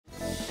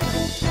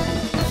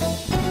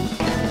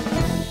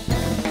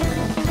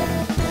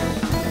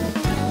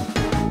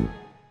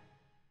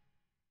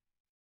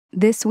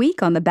This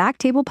week on the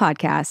BackTable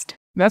podcast.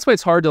 That's why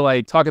it's hard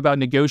to talk about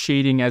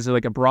negotiating as a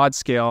broad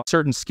scale.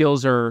 Certain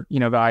skills are,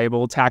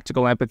 valuable,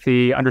 tactical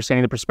empathy,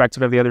 understanding the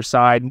perspective of the other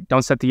side.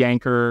 Don't set the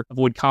anchor,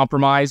 avoid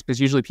compromise,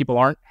 because usually people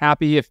aren't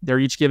happy if they're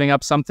each giving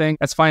up something.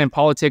 That's fine in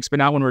politics, but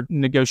not when we're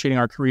negotiating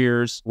our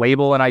careers.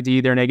 Label and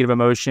ID their negative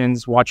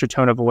emotions, watch your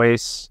tone of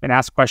voice, and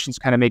ask questions to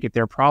kind of make it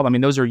their problem. I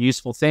mean, those are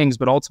useful things,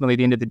 but ultimately at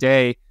the end of the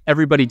day,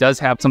 everybody does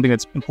have something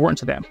that's important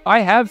to them. I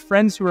have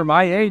friends who are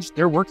my age,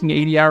 they're working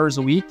 80 hours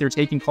a week, they're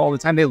taking call all the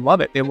time, they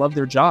love it, they love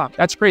their job.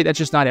 That's great,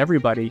 that's just not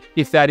everybody.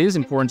 If that is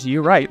important to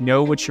you, right,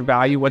 know what's your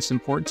value, what's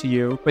important to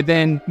you, but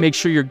then make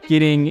sure you're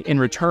getting in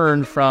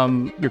return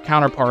from your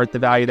counterpart the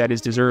value that is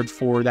deserved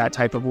for that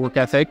type of work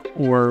ethic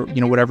or,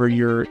 whatever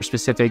your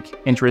specific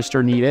interest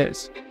or need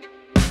is.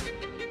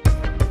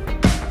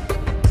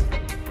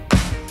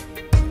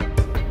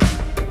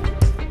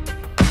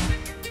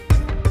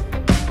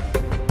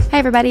 Hi,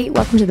 everybody.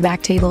 Welcome to the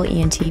BackTable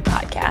ENT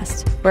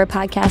podcast. We're a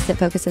podcast that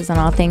focuses on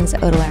all things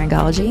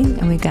otolaryngology,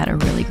 and we've got a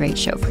really great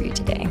show for you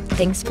today.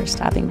 Thanks for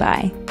stopping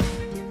by.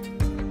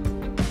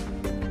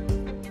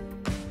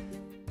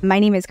 My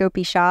name is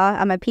Gopi Shah.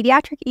 I'm a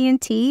pediatric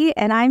ENT,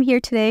 and I'm here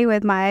today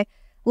with my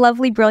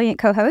lovely, brilliant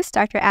co-host,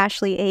 Dr.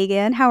 Ashley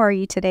Agan. How are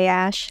you today,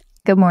 Ash?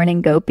 Good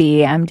morning,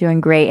 Gopi. I'm doing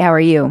great. How are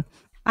you?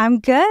 I'm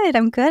good.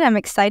 I'm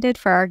excited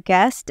for our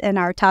guest and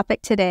our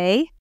topic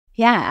today.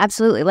 Yeah,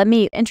 absolutely. Let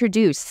me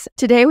introduce.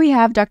 Today we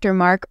have Dr.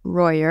 Mark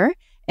Royer,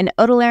 an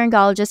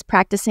otolaryngologist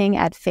practicing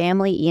at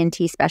Family ENT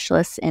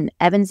Specialists in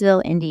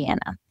Evansville,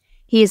 Indiana.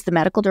 He is the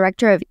medical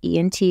director of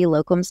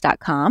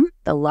ENTlocums.com,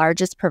 the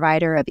largest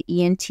provider of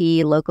ENT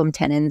locum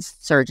tenens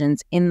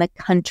surgeons in the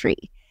country.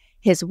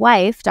 His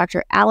wife,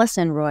 Dr.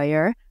 Allison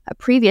Royer, a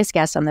previous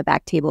guest on the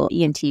BackTable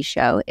ENT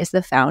show, is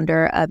the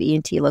founder of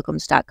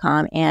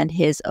ENTlocums.com and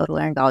his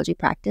otolaryngology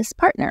practice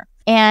partner.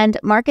 And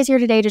Mark is here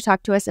today to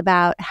talk to us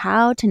about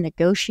how to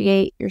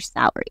negotiate your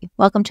salary.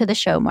 Welcome to the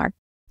show, Mark.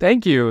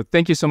 Thank you.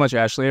 Thank you so much,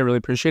 Ashley. I really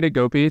appreciate it.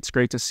 Gopi, it's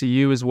great to see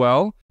you as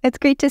well. It's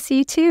great to see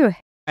you too.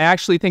 I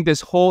actually think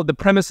the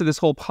premise of this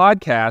whole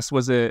podcast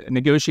was a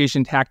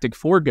negotiation tactic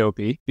for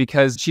Gopi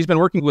because she's been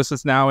working with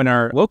us now in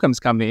our locums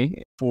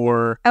company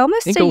for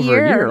almost a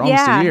year.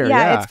 Almost a year.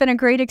 Yeah, it's been a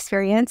great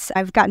experience.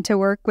 I've gotten to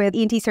work with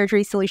ENT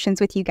Surgery Solutions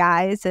with you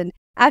guys. And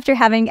after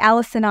having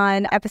Allison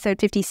on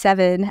episode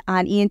 57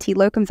 on ENT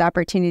locums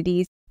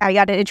opportunities, I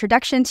got an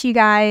introduction to you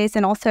guys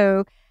and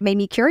also made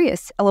me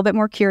curious, a little bit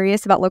more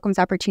curious about locums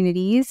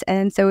opportunities.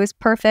 And so it was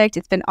perfect.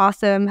 It's been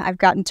awesome. I've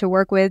gotten to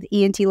work with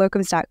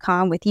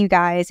ENTlocums.com with you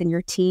guys and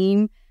your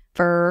team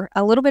for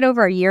a little bit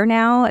over a year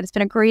now. And it's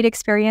been a great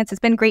experience. It's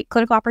been a great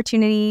clinical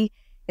opportunity.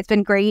 It's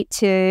been great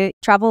to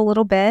travel a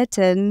little bit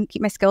and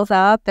keep my skills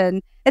up.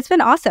 And it's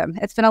been awesome.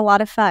 It's been a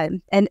lot of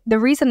fun. And the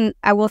reason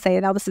I will say,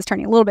 now this is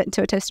turning a little bit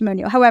into a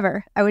testimonial.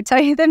 However, I would tell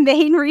you the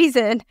main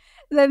reason,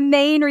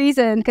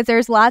 because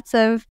there's lots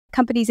of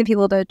companies and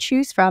people to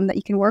choose from that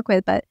you can work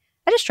with, but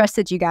I just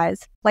trusted you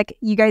guys. Like,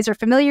 you guys are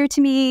familiar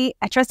to me.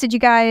 I trusted you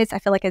guys. I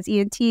feel like as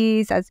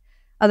ENTs, as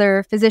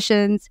other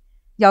physicians,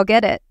 y'all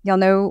get it. Y'all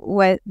know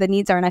what the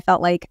needs are. And I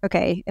felt like,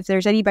 okay, if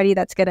there's anybody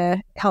that's going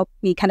to help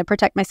me kind of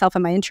protect myself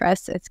and my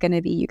interests, it's going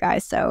to be you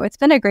guys. So it's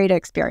been a great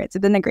experience.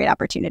 It's been a great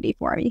opportunity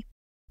for me.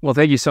 Well,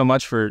 thank you so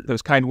much for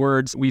those kind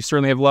words. We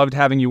certainly have loved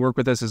having you work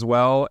with us as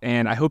well.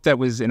 And I hope that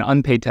was an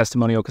unpaid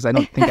testimonial because I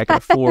don't think I could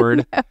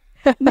afford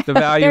the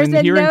value in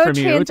hearing from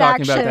you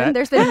talking about that.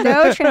 There's been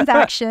no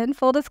transaction,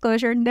 full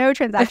disclosure, no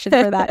transaction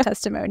for that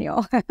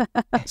testimonial.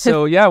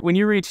 So yeah, when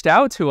you reached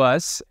out to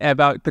us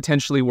about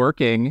potentially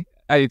working,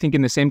 I think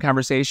in the same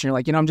conversation, you're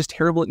like, I'm just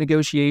terrible at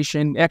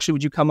negotiation. Actually,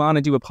 would you come on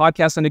and do a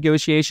podcast on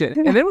negotiation?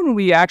 And then when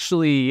we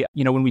actually,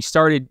 when we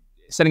started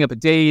setting up a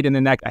date and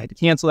then I had to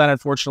cancel that,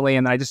 unfortunately.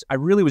 And I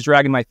really was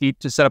dragging my feet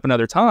to set up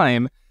another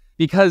time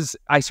because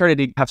I started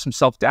to have some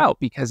self-doubt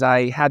because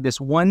I had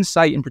this one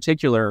site in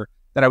particular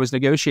that I was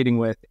negotiating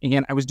with.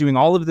 And I was doing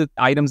all of the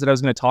items that I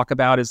was going to talk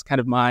about as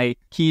kind of my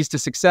keys to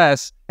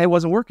success. It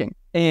wasn't working.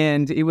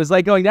 And it was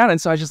like going down.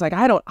 And so I was just like,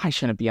 I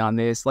shouldn't be on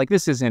this. Like,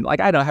 this isn't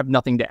I don't have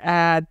nothing to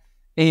add.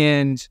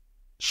 And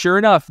sure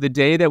enough, the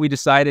day that we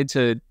decided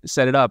to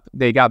set it up,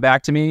 they got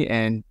back to me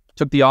and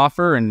took the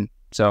offer. And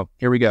so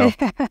here we go.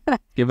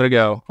 Give it a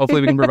go.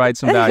 Hopefully we can provide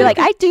some value. You're like,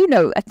 I do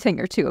know a thing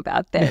or two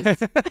about this.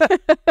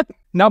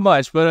 Not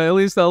much, but at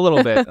least a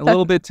little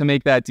bit to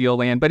make that deal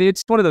land. But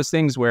it's one of those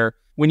things where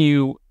when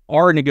you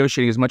are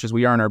negotiating as much as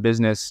we are in our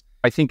business,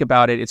 I think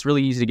about it, it's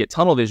really easy to get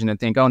tunnel vision and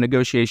think, oh,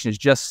 negotiation is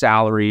just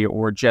salary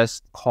or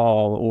just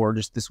call or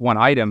just this one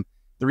item.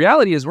 The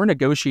reality is we're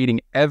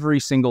negotiating every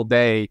single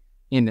day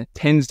in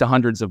tens to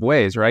hundreds of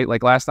ways, right?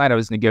 Like last night I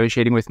was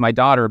negotiating with my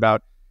daughter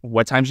about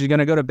what time she's going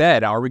to go to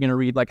bed. Are we going to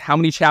read, how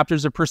many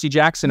chapters of Percy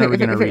Jackson are we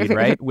going to read,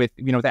 right? With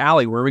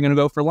Allie, where are we going to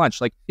go for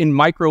lunch? Like in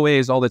micro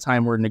ways all the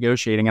time we're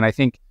negotiating. And I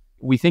think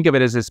we think of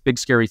it as this big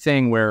scary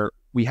thing where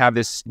we have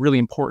this really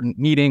important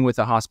meeting with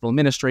a hospital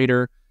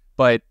administrator,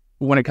 but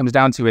when it comes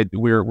down to it,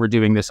 we're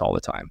doing this all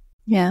the time.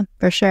 Yeah,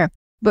 for sure.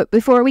 But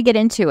before we get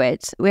into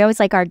it, we always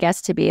like our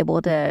guests to be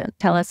able to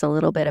tell us a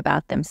little bit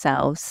about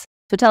themselves.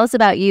 So tell us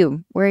about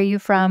you. Where are you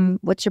from?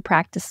 What's your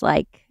practice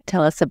like?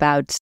 Tell us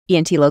about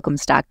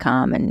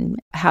entlocums.com and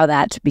how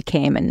that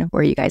became and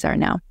where you guys are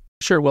now.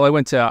 Sure. Well, I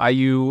went to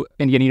IU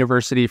Indiana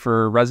University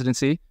for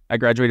residency. I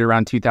graduated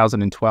around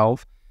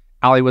 2012.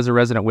 Allie was a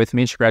resident with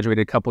me. She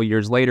graduated a couple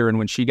years later. And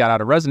when she got out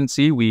of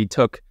residency, we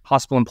took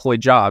hospital employed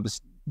jobs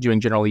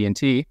doing general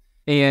ENT.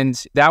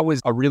 And that was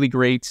a really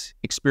great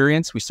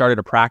experience. We started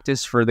a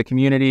practice for the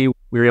community.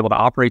 We were able to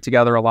operate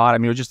together a lot. I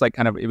mean, it was just like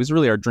it was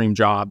really our dream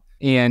job.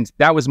 And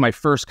that was my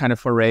first kind of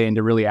foray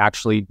into really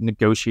actually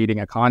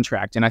negotiating a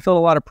contract. And I felt a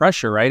lot of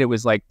pressure, right? It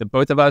was like the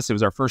both of us, it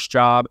was our first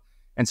job.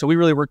 And so we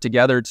really worked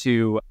together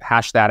to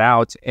hash that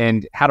out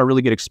and had a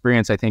really good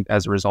experience, I think,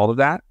 as a result of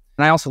that.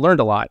 And I also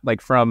learned a lot,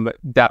 like from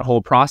that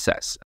whole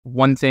process.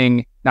 One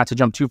thing, not to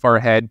jump too far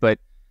ahead, but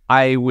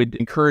I would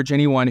encourage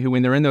anyone who,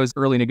 when they're in those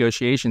early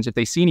negotiations, if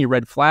they see any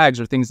red flags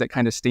or things that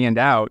kind of stand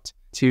out,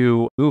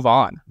 to move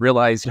on.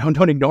 Realize,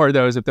 don't ignore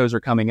those if those are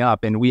coming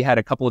up. And we had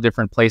a couple of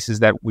different places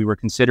that we were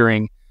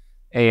considering.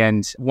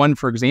 And one,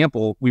 for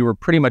example, we were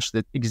pretty much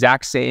the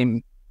exact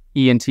same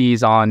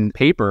ENTs on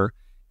paper.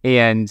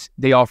 And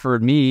they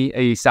offered me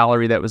a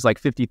salary that was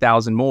like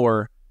 $50,000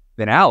 more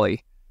than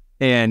Allie.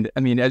 And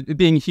I mean,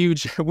 being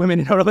huge women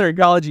in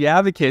otolaryngology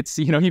advocates,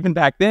 even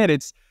back then,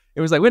 it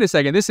was like, wait a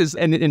second, this is,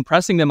 and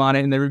impressing them on it,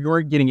 and they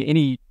weren't getting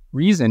any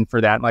reason for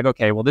that. I'm like,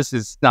 okay, well, this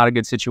is not a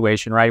good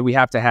situation, right? We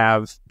have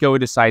to go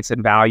to sites that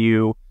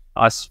value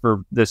us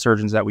for the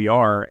surgeons that we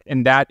are.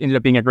 And that ended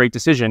up being a great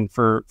decision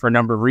for a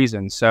number of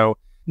reasons. So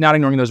not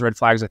ignoring those red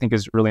flags, I think,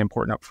 is really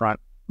important up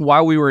front.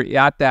 While we were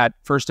at that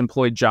first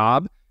employed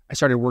job, I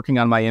started working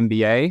on my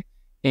MBA,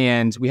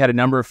 and we had a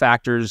number of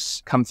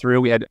factors come through.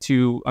 We had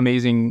two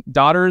amazing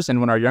daughters, and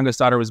when our youngest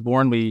daughter was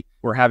born, we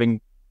were having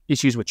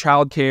issues with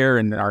childcare,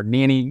 and our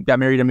nanny got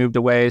married and moved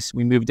away. So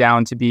we moved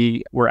down to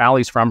be where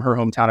Allie's from, her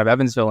hometown of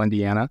Evansville,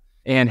 Indiana.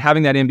 And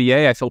having that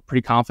MBA, I felt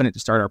pretty confident to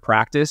start our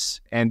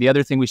practice. And the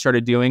other thing we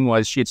started doing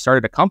was she had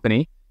started a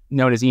company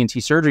known as ENT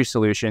Surgery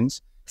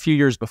Solutions a few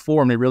years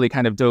before, and we really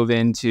kind of dove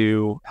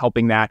into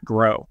helping that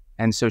grow.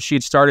 And so she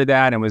had started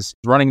that and was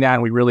running that,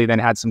 and we really then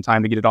had some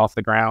time to get it off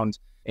the ground.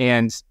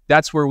 And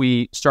that's where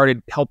we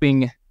started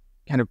helping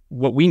kind of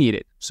what we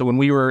needed. So when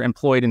we were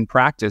employed in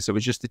practice, it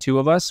was just the two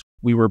of us.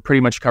 We were pretty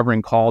much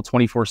covering call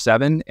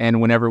 24/7.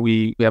 And whenever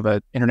we have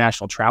an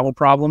international travel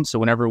problem, so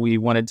whenever we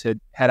wanted to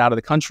head out of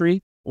the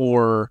country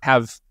or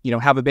have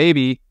a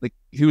baby, like,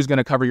 who's going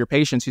to cover your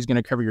patients? Who's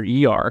going to cover your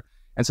ER?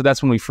 And so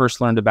that's when we first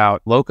learned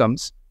about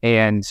locums,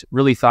 and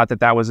really thought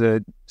that that was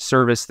a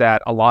service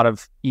that a lot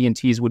of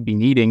ENTs would be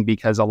needing,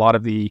 because a lot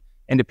of the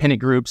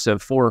independent groups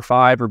of 4 or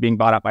 5 are being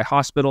bought out by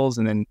hospitals,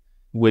 and then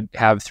would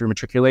have, through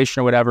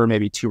matriculation or whatever,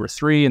 maybe 2 or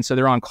 3. And so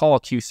they're on call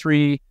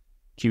Q3,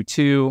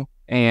 Q2,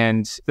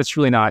 and that's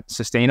really not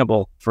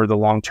sustainable for the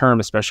long term,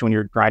 especially when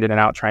you're grinding it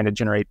out trying to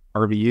generate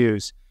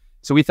RVUs.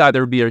 So we thought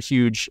there would be a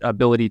huge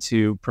ability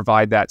to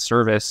provide that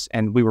service,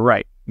 and we were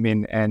right. I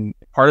mean, and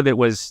part of it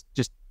was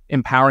just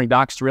empowering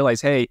docs to realize,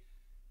 hey,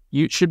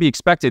 you should be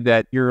expected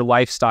that your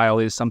lifestyle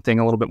is something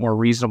a little bit more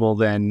reasonable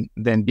than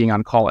being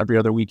on call every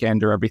other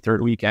weekend or every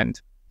third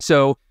weekend.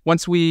 So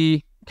once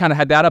we kind of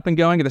had that up and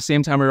going, at the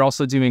same time, we were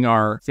also doing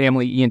our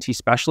family ENT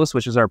specialist,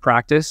 which is our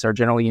practice, our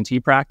general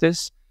ENT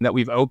practice that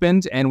we've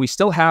opened. And we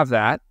still have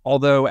that.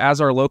 Although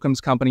as our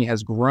locums company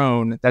has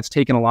grown, that's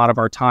taken a lot of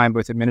our time,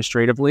 both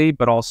administratively,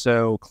 but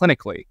also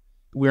clinically.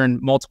 We're in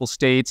multiple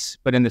states,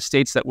 but in the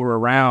states that we're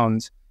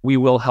around, we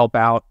will help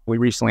out. We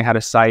recently had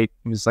a site.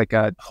 It was like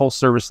a whole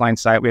service line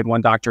site. We had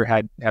one doctor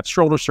had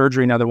shoulder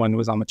surgery. Another one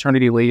was on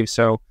maternity leave.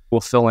 So we'll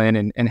fill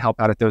in and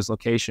help out at those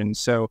locations.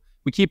 So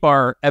we keep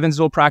our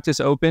Evansville practice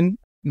open.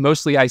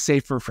 Mostly I say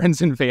for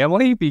friends and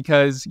family,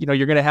 because,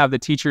 you're going to have the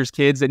teachers'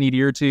 kids that need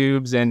ear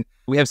tubes, and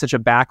we have such a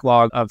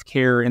backlog of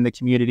care in the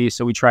community.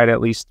 So we try to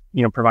at least,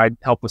 provide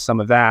help with some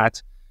of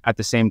that at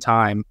the same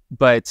time.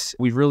 But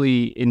we've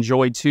really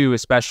enjoyed too,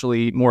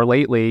 especially more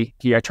lately.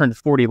 I turned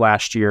 40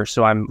 last year.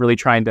 So I'm really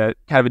trying to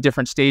kind of a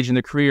different stage in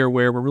the career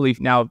where we're really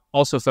now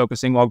also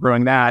focusing, while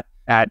growing that,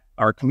 at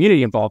our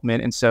community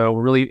involvement. And so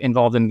we're really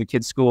involved in the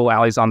kids' school.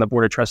 Allie's on the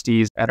board of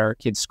trustees at our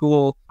kids'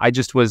 school. I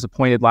just was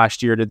appointed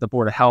last year to the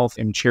board of health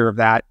and chair of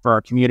that for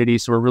our community.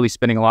 So we're really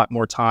spending a lot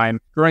more time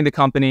growing the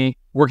company,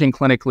 working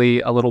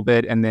clinically a little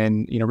bit, and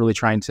then, really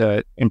trying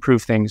to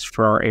improve things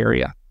for our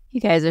area. You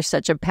guys are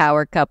such a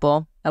power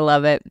couple. I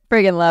love it.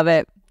 Friggin' love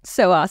it.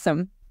 So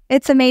awesome.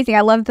 It's amazing.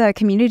 I love the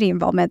community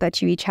involvement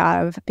that you each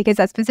have, because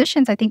as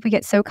physicians, I think we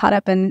get so caught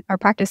up in our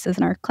practices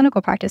and our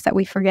clinical practice that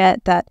we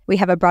forget that we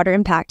have a broader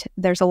impact.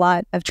 There's a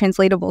lot of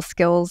translatable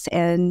skills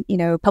and,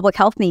 public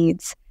health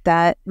needs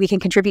that we can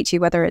contribute to,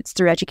 whether it's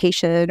through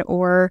education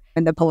or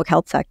in the public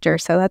health sector.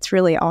 So that's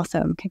really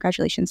awesome.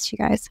 Congratulations to you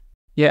guys.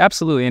 Yeah,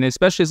 absolutely. And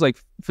especially as like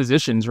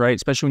physicians, right?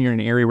 Especially when you're in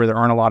an area where there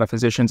aren't a lot of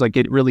physicians, like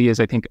it really is,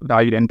 I think,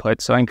 valued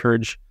input. So I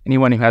encourage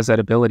anyone who has that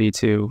ability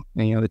to,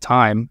 the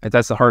time,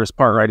 that's the hardest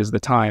part, right? Is the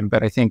time.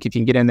 But I think if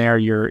you can get in there,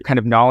 your kind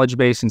of knowledge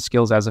base and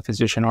skills as a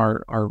physician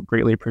are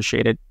greatly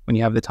appreciated when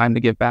you have the time to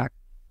give back.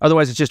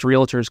 Otherwise, it's just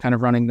realtors kind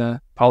of running the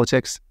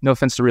politics. No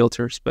offense to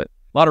realtors, but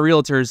a lot of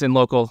realtors in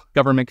local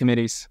government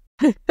committees.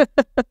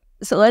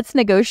 So let's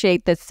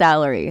negotiate the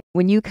salary.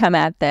 When you come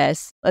at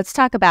this, let's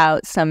talk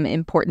about some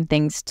important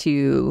things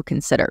to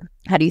consider.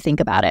 How do you think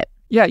about it?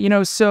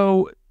 Yeah,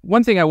 so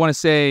one thing I want to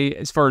say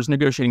as far as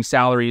negotiating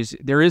salaries,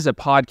 there is a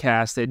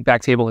podcast that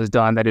BackTable has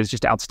done that is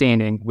just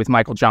outstanding with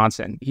Michael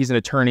Johnson. He's an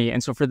attorney.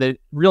 And so for the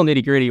real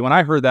nitty gritty, when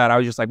I heard that, I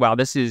was just like, wow,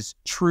 this is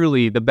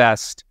truly the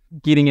best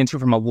getting into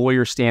from a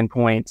lawyer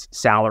standpoint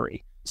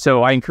salary.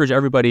 So I encourage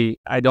everybody,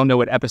 I don't know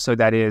what episode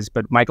that is,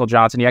 but Michael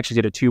Johnson, he actually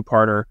did a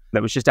two-parter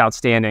that was just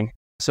outstanding.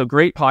 So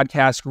great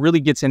podcast, really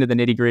gets into the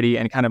nitty gritty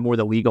and kind of more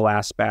the legal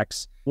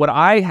aspects. What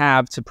I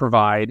have to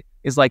provide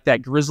is like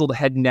that grizzled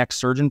head and neck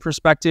surgeon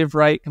perspective,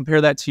 right?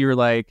 Compare that to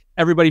your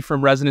everybody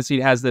from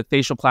residency has the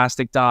facial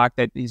plastic doc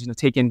that is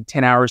taking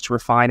 10 hours to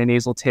refine a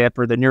nasal tip,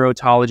 or the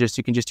neurotologist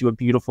who can just do a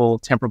beautiful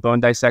temporal bone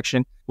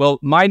dissection. Well,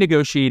 my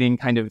negotiating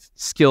kind of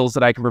skills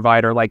that I can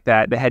provide are like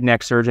that, the head and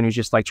neck surgeon who's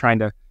just trying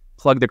to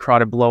plug the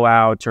carotid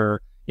blowout,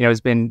 or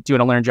has been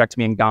doing a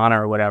laryngectomy in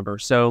Ghana or whatever.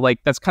 So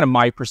that's kind of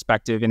my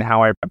perspective in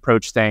how I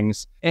approach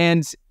things.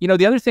 And,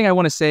 the other thing I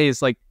want to say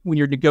is when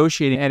you're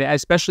negotiating, and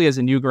especially as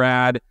a new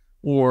grad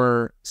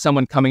or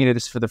someone coming into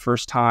this for the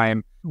first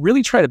time,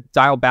 really try to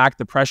dial back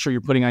the pressure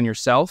you're putting on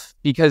yourself,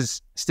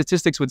 because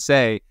statistics would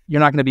say you're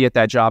not going to be at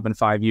that job in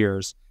 5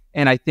 years.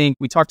 And I think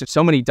we talk to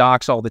so many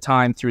docs all the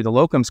time through the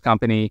locums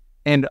company,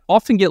 and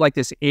often get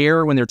this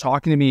air when they're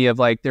talking to me of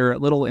they're a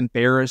little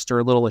embarrassed or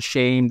a little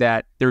ashamed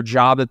that their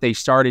job that they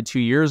started 2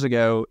 years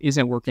ago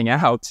isn't working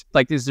out.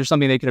 Is there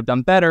something they could have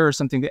done better or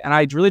something? And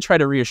I really try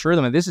to reassure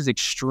them that this is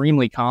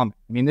extremely common.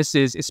 I mean, this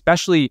is,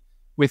 especially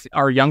with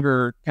our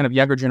younger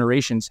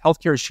generations,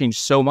 healthcare has changed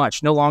so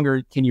much. No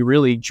longer can you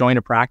really join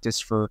a practice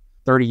for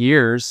 30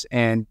 years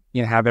and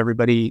have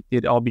everybody,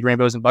 it all be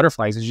rainbows and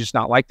butterflies. It's just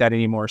not like that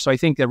anymore. So I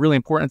think the really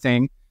important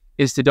thing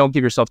is to don't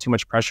give yourself too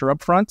much pressure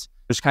up front.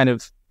 Just kind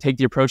of take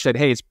the approach that,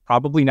 hey, it's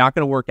probably not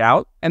going to work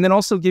out. And then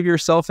also give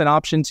yourself an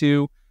option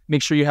to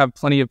make sure you have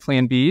plenty of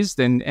plan Bs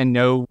and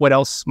know what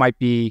else might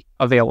be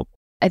available.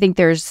 I think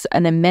there's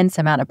an immense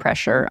amount of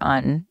pressure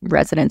on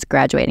residents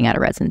graduating out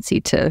of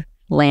residency to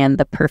land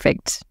the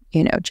perfect,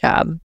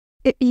 job.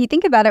 If you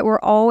think about it, we're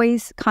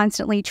always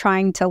constantly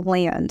trying to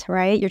land,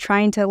 right? You're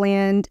trying to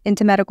land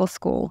into medical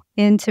school,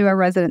 into a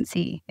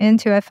residency,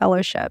 into a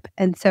fellowship.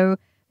 And so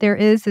there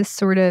is this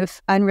sort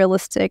of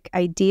unrealistic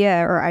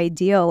idea or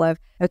ideal of,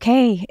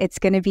 okay, it's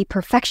going to be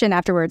perfection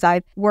afterwards.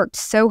 I've worked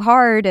so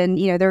hard and,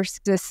 there's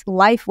this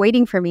life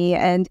waiting for me.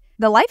 And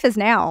the life is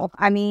now.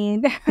 I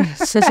mean,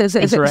 That's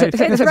right.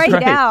 It's right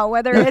now,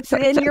 whether it's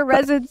in your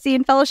residency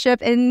and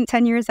fellowship in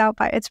 10 years out,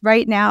 it's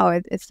right now.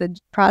 It's the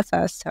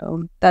process.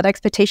 So that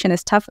expectation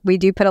is tough. We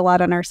do put a lot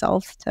on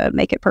ourselves to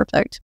make it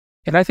perfect.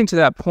 And I think to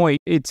that point,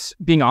 it's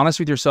being honest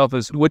with yourself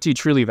is, what do you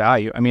truly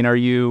value? I mean, are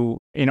you,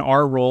 in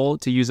our role,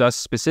 to use us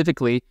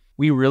specifically,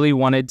 we really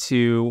wanted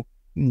to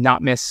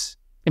not miss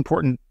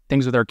important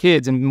things with our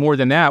kids. And more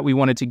than that, we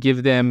wanted to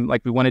give them,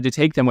 we wanted to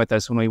take them with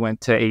us when we went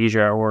to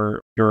Asia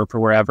or Europe or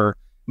wherever.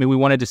 I mean, we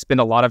wanted to spend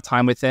a lot of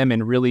time with them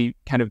and really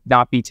kind of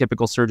not be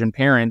typical surgeon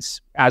parents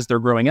as they're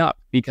growing up.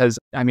 Because,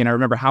 I mean, I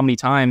remember how many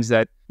times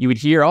that you would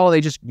hear, oh,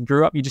 they just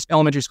grew up,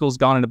 elementary school's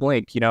gone in a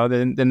blink,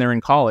 then they're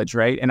in college,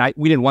 right? And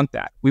we didn't want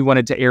that. We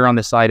wanted to err on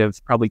the side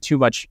of probably too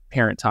much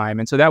parent time.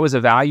 And so that was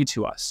a value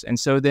to us. And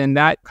so then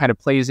that kind of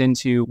plays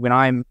into when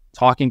I'm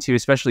talking to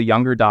especially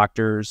younger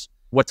doctors,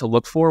 what to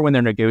look for when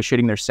they're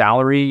negotiating their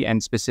salary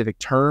and specific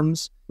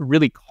terms.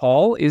 Really,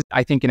 call is,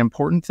 I think, an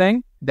important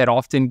thing that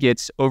often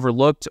gets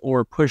overlooked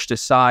or pushed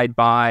aside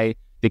by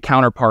the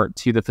counterpart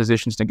to the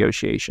physician's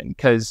negotiation.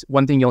 Because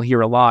one thing you'll hear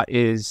a lot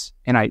is,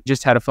 and I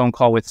just had a phone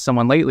call with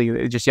someone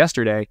lately, just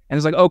yesterday, and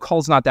it's oh,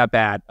 call's not that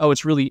bad. Oh,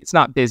 it's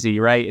not busy,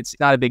 right? It's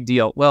not a big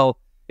deal. Well,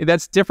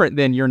 that's different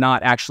than you're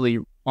not actually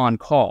on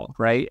call,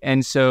 right?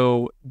 And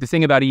so the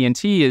thing about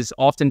ENT is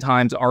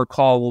oftentimes our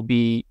call will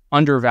be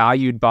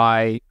undervalued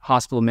by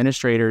hospital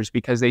administrators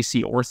because they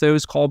see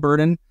orthos call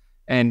burden,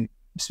 and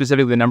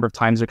specifically the number of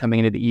times they're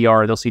coming into the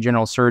ER, they'll see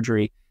general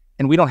surgery.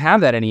 And we don't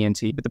have that in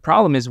ENT. But the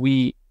problem is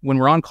when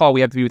we're on call,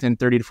 we have to be within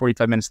 30 to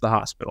 45 minutes of the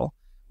hospital.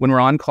 When we're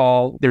on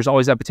call, there's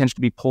always that potential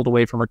to be pulled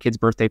away from our kids'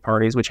 birthday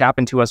parties, which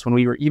happened to us when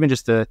we were even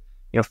just the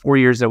 4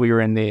 years that we were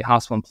in the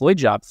hospital employed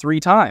job 3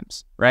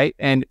 times, right?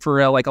 And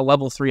for a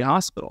level 3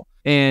 hospital.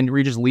 And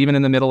we're just leaving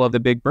in the middle of the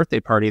big birthday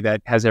party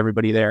that has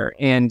everybody there.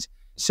 And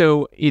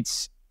so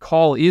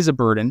call is a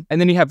burden.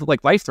 And then you have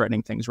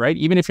life-threatening things, right?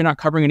 Even if you're not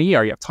covering an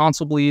ER, you have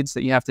tonsil bleeds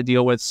that you have to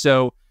deal with.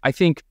 So I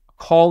think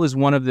call is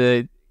one of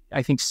the,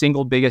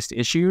 single biggest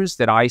issues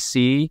that I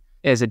see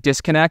as a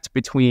disconnect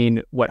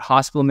between what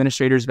hospital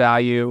administrators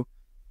value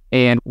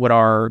and what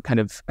our kind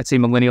of, I'd say,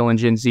 millennial and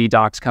Gen Z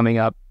docs coming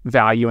up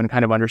value and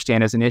kind of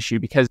understand as an issue.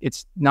 Because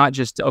it's not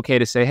just okay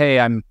to say, hey,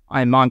 I'm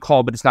on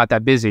call, but it's not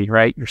that busy,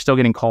 right? You're still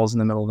getting calls in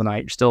the middle of the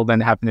night. You're still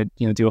then having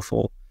to do a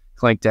full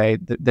clinic day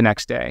the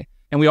next day.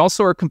 And we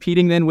also are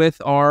competing then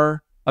with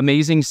our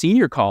amazing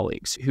senior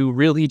colleagues who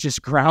really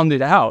just ground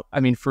it out. I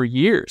mean, for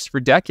years, for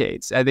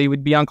decades, they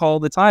would be on call all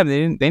the time.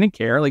 They didn't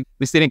care. At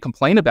least they didn't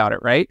complain about it,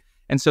 right?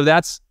 And so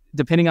that's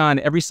depending on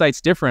every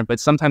site's different, but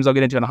sometimes I'll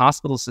get into a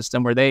hospital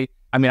system where I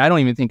don't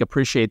even think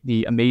appreciate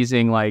the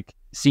amazing like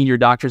senior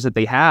doctors that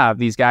they have.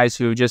 These guys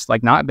who have just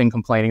like not been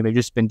complaining. They've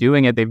just been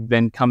doing it. They've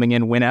been coming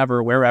in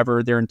whenever,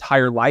 wherever. Their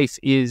entire life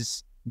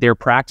is their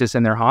practice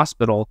in their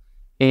hospital.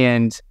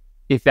 And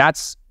if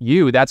that's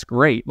you, that's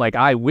great. Like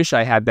I wish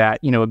I had that,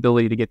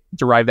 ability to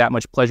derive that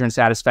much pleasure and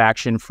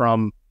satisfaction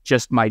from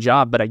just my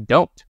job, but I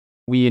don't.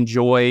 We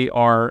enjoy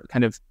our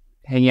kind of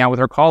hanging out with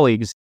our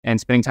colleagues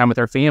and spending time with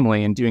our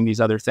family and doing these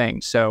other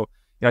things. So,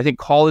 I think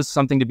call is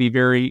something to be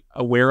very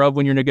aware of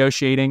when you're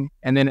negotiating.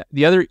 And then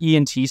the other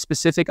ENT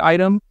specific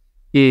item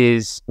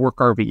is work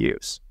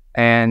RVUs.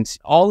 And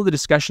all of the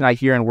discussion I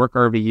hear in work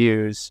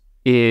RVUs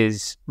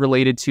is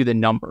related to the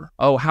number.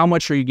 Oh, how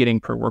much are you getting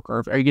per work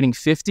RVU? Are you getting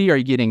 50? Are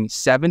you getting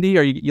 70?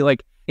 Are you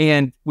like,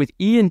 and with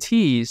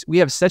ENTs, we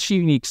have such a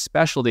unique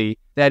specialty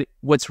that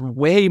what's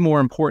way more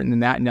important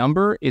than that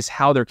number is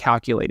how they're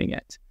calculating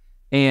it.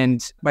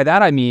 And by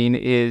that, I mean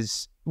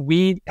is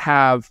we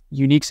have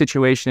unique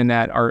situation in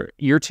that our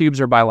ear tubes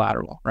are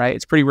bilateral, right?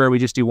 It's pretty rare we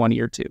just do one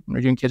ear tube. When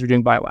we're doing kids, we're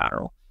doing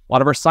bilateral. A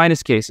lot of our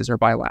sinus cases are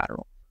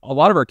bilateral. A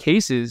lot of our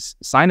cases,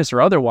 sinus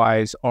or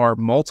otherwise, are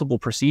multiple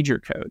procedure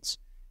codes.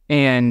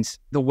 And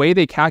the way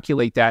they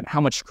calculate that, how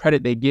much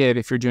credit they give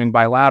if you're doing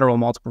bilateral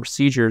multiple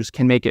procedures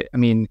can make it,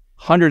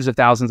 hundreds of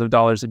thousands of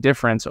dollars of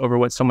difference over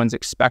what someone's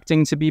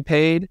expecting to be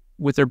paid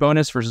with their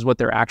bonus versus what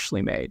they're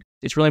actually made.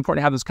 It's really important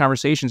to have those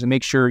conversations and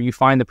make sure you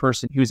find the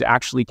person who's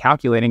actually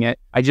calculating it.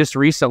 I just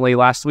recently,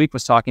 last week,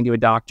 was talking to a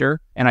doctor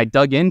and I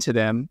dug into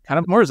them kind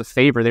of more as a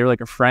favor. They were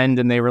like a friend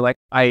and they were like,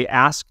 I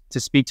asked to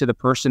speak to the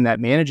person that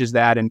manages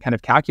that and kind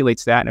of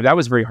calculates that. And that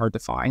was very hard to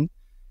find.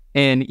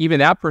 And even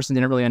that person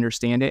didn't really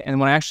understand it.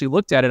 And when I actually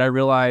looked at it, I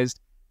realized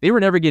they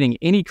were never getting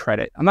any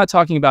credit. I'm not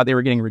talking about they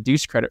were getting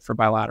reduced credit for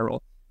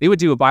bilateral. They would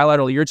do a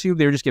bilateral ear tube,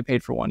 they would just get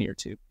paid for one ear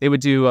tube. They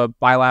would do a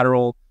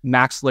bilateral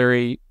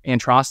maxillary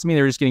antrostomy,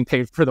 they were just getting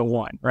paid for the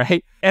one,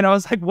 right? And I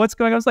was like, what's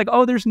going on? I was like,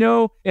 oh, there's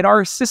no, in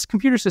our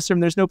computer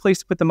system, there's no place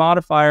to put the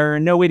modifier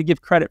and no way to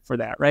give credit for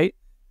that, right?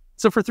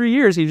 So for 3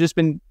 years, he's just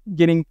been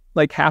getting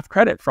like half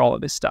credit for all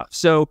of this stuff.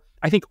 So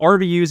I think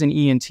RVUs and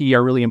ENT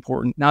are really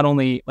important. Not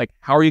only like,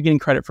 how are you getting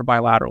credit for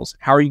bilaterals?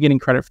 How are you getting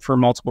credit for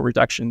multiple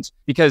reductions?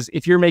 Because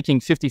if you're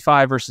making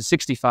 55 versus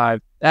 65,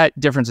 that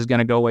difference is going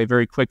to go away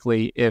very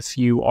quickly if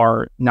you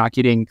are not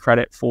getting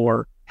credit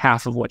for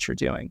half of what you're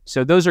doing.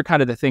 So those are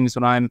kind of the things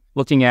when I'm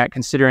looking at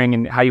considering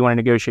and how you want to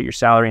negotiate your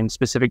salary in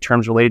specific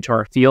terms related to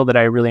our field that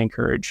I really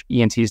encourage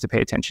ENTs to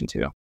pay attention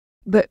to.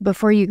 But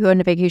before you go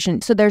into vacation,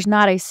 so there's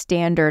not a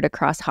standard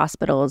across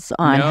hospitals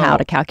on how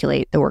to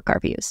calculate the work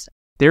RVUs?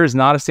 There is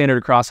not a standard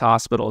across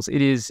hospitals. It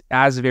is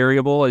as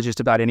variable as just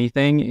about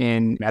anything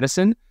in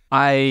medicine.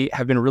 I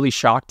have been really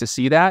shocked to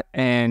see that.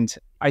 And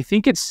I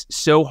think it's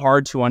so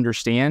hard to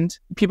understand.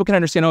 People can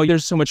understand, oh,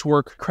 there's so much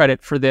work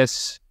credit for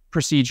this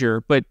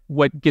procedure. But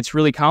what gets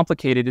really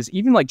complicated is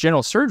even like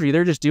general surgery,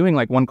 they're just doing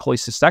like one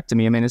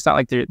cholecystectomy. It's not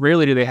like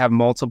rarely do they have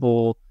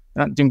multiple.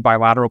 They're not doing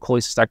bilateral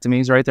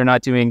cholecystectomies, right? They're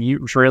not doing,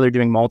 rarely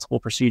doing multiple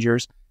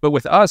procedures. But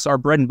with us, our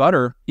bread and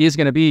butter is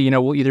going to be,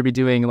 we'll either be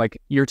doing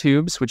like ear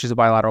tubes, which is a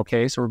bilateral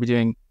case, or we'll be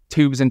doing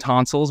tubes and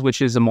tonsils,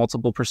 which is a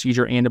multiple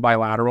procedure and a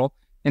bilateral.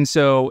 And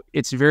so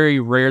it's very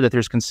rare that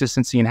there's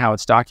consistency in how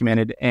it's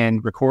documented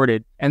and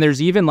recorded. And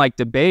there's even like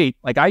debate.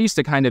 Like I used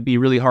to kind of be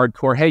really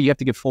hardcore. Hey, you have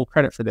to give full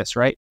credit for this,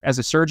 right? As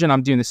a surgeon,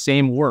 I'm doing the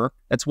same work.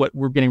 That's what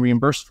we're getting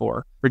reimbursed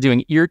for. We're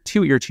doing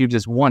two ear tubes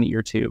as one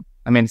ear tube.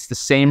 It's the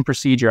same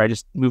procedure. I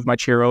just moved my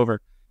chair over.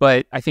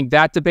 But I think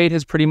that debate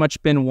has pretty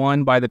much been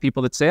won by the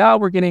people that say, oh,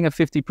 we're getting a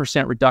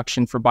 50%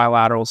 reduction for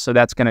bilaterals, so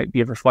that's going to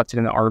be reflected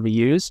in the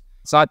RVUs.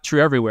 It's not true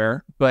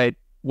everywhere, but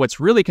what's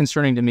really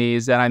concerning to me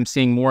is that I'm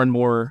seeing more and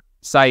more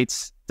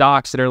sites,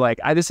 docs that are like,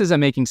 this isn't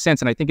making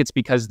sense. And I think it's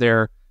because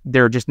they're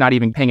just not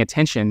even paying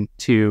attention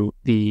to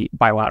the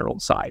bilateral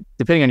side.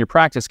 Depending on your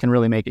practice can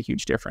really make a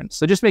huge difference.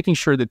 So just making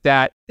sure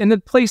that in the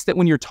place that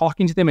when you're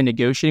talking to them and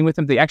negotiating with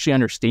them, they actually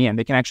understand.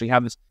 They can actually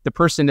have the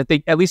person that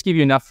they at least give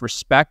you enough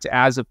respect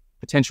as a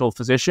potential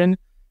physician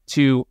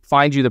to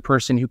find you the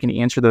person who can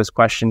answer those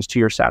questions to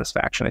your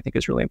satisfaction, I think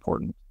is really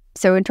important.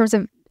 So in terms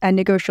of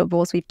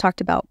negotiables, we've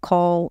talked about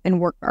call and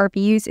work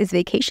RVUs. Is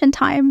vacation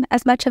time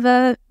as much of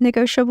a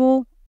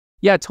negotiable?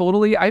 Yeah,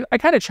 totally. I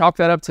kind of chalk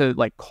that up to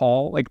like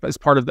call, like as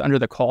part of under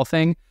the call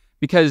thing,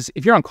 because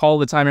if you're on call all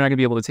the time, you're not gonna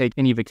be able to take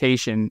any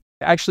vacation.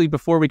 Actually,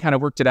 before we kind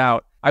of worked it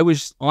out, I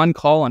was on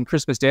call on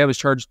Christmas Day. I was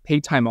charged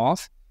paid time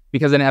off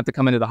because I didn't have to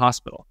come into the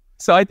hospital.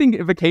 So I think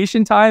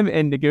vacation time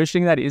and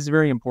negotiating that is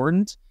very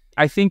important.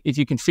 I think if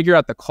you can figure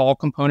out the call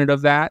component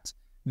of that,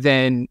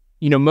 then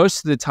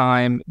most of the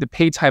time, the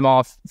paid time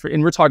off,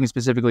 and we're talking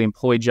specifically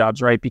employed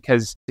jobs, right?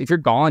 Because if you're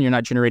gone, you're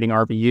not generating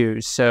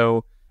RVUs.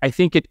 So I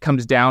think it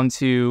comes down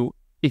to,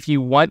 if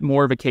you want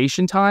more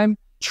vacation time,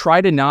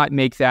 try to not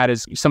make that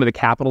as some of the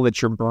capital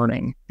that you're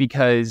burning.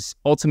 Because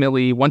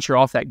ultimately, once you're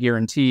off that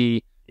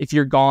guarantee, if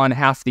you're gone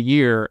half the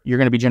year, you're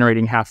going to be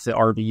generating half the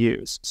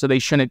RVUs. So they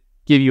shouldn't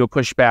give you a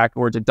pushback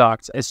or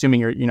deduct,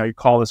 assuming your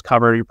call is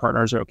covered, your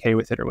partners are okay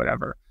with it or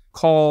whatever.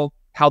 Call,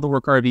 how the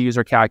work RVUs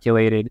are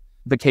calculated.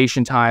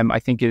 Vacation time, I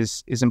think,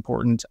 is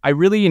important. I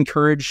really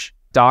encourage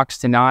docs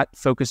to not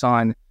focus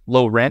on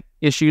low rent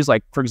issues,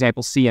 like, for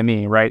example,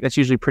 CME, right? That's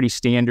usually pretty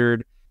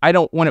standard. I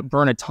don't want to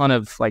burn a ton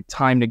of like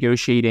time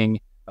negotiating.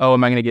 Oh,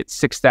 am I going to get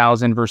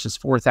 6,000 versus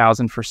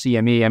 4,000 for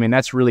CME? I mean,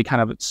 that's really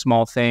kind of a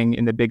small thing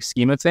in the big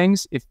scheme of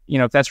things. If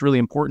that's really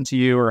important to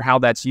you or how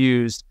that's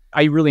used,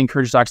 I really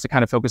encourage docs to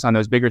kind of focus on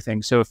those bigger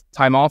things. So if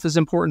time off is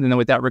important, then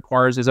what that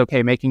requires is,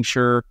 okay, making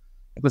sure,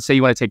 let's say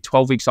you want to take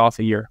 12 weeks off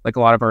a year, like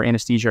a lot of our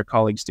anesthesia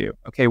colleagues do.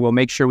 Okay, well,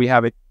 make sure we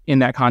have it in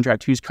that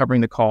contract, who's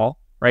covering the call,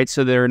 right?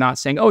 So they're not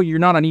saying, oh, you're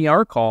not on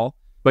ER call,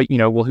 but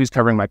well, who's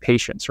covering my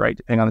patients, right?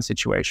 Depending on the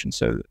situation.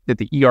 So that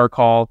the ER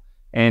call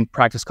and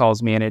practice call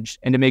is managed,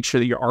 and to make sure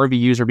that your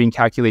RVUs are being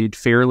calculated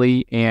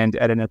fairly and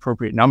at an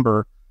appropriate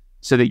number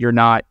so that you're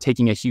not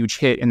taking a huge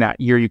hit in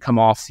that year you come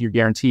off your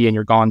guarantee and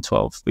you're gone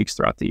 12 weeks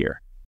throughout the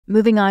year.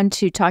 Moving on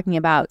to talking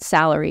about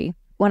salary.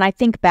 When I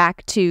think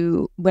back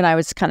to when I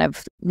was kind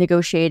of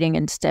negotiating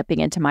and stepping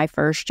into my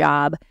first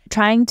job,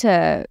 trying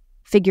to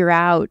figure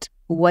out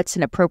what's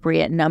an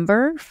appropriate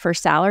number for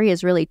salary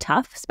is really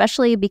tough,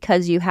 especially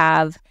because you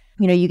have,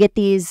 you get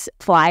these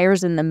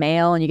flyers in the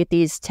mail and you get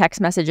these text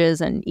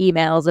messages and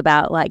emails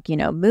about like,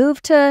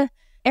 move to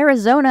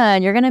Arizona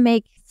and you're going to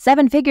make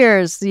 7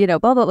 figures, blah,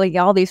 blah,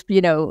 blah, all these,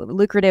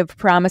 lucrative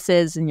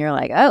promises. And you're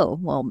like, oh,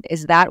 well,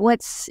 is that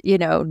what's,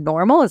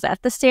 normal? Is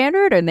that the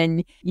standard? And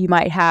then you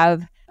might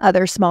have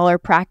other smaller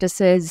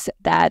practices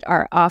that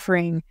are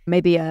offering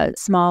maybe a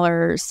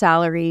smaller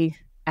salary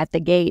at the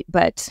gate,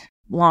 but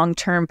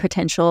long-term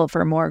potential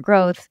for more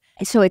growth.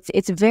 So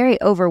it's very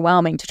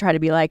overwhelming to try to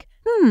be like,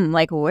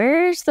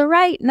 where's the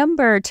right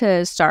number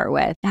to start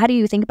with? How do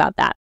you think about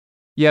that?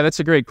 Yeah, that's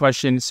a great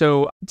question.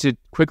 So to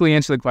quickly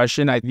answer the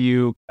question, I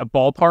view a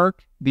ballpark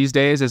these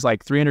days as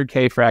like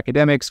 300K for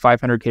academics,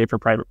 500K for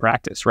private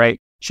practice,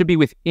 right? Should be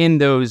within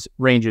those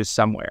ranges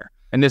somewhere.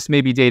 And this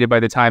may be dated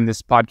by the time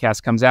this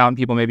podcast comes out and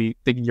people may be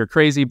thinking you're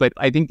crazy, but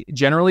I think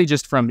generally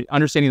just from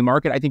understanding the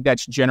market, I think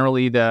that's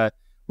generally the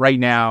right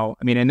now.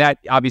 I mean, and that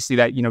obviously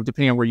that,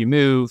 depending on where you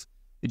move,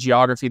 the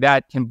geography,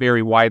 that can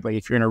vary widely.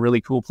 If you're in a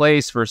really cool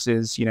place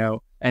versus,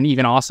 an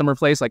even awesomer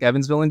place like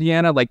Evansville,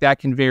 Indiana, like that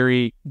can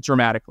vary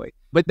dramatically.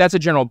 But that's a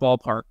general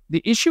ballpark.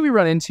 The issue we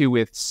run into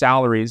with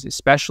salaries,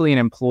 especially in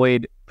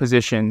employed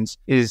positions,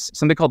 is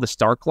something called the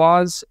Stark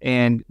Clause.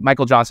 And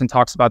Michael Johnson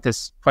talks about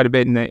this quite a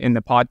bit in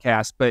the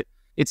podcast. But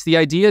it's the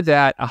idea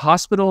that a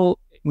hospital,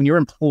 when you're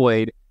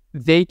employed,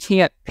 they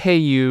can't pay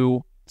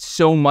you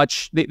so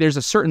much. There's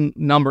a certain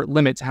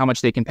limit to how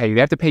much they can pay you. They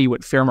have to pay you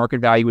what fair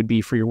market value would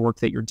be for your work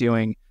that you're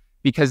doing.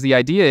 Because the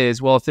idea is,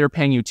 well, if they're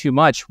paying you too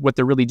much, what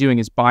they're really doing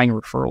is buying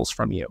referrals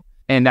from you.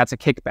 And that's a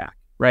kickback,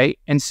 right?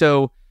 And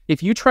so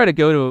if you try to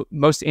go to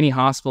most any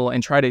hospital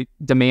and try to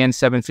demand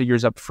 7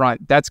 figures up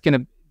front,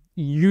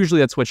 usually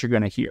that's what you're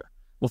going to hear.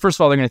 Well, first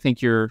of all, they're going to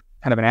think you're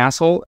kind of an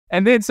asshole.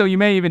 And then, so you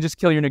may even just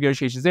kill your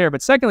negotiations there.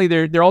 But secondly,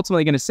 they're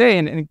ultimately going to say,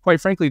 and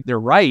quite frankly, they're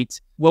right,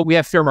 well, we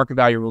have fair market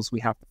value rules we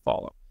have to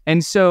follow.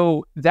 And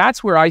so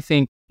that's where I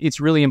think it's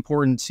really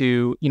important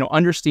to,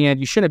 understand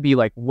you shouldn't be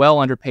like well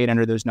underpaid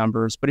under those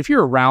numbers. But if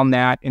you're around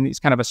that and it's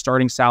kind of a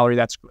starting salary,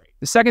 that's great.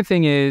 The second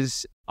thing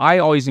is I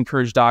always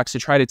encourage docs to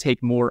try to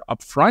take more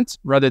upfront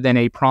rather than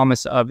a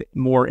promise of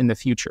more in the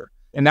future.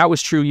 And that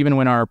was true even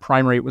when our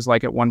prime rate was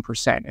like at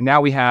 1%. And now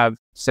we have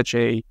such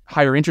a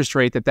higher interest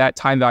rate that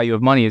time value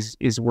of money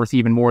is worth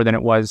even more than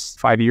it was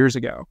 5 years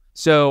ago.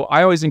 So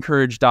I always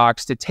encourage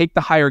docs to take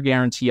the higher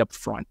guarantee up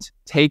front,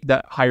 take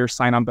the higher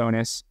sign-on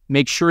bonus,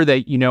 make sure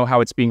that you know how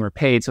it's being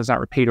repaid so it's not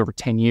repaid over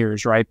 10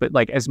 years, right? But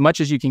like as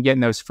much as you can get in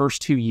those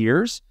first 2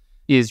 years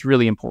is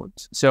really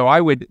important. So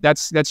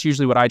that's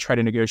usually what I try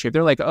to negotiate.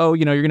 They're like, oh,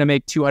 you're going to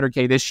make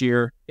 200K this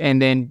year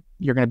and then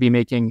you're going to be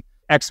making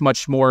X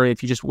much more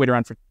if you just wait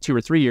around for 2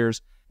 or 3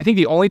 years. I think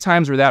the only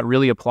times where that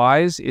really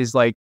applies is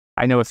like,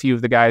 I know a few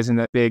of the guys in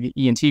the big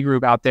ENT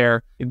group out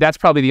there. That's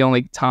probably the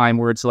only time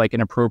where it's like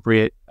an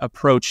appropriate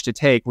approach to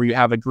take, where you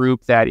have a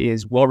group that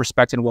is well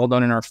respected and well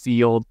known in our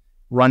field,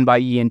 run by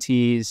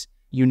ENTs.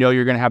 You're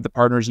going to have the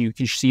partners, you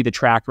can see the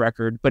track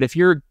record. But if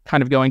you're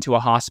kind of going to a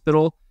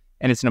hospital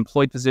and it's an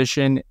employed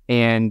position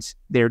and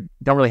they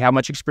don't really have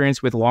much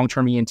experience with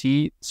long-term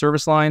ENT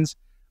service lines,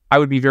 I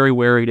would be very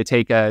wary to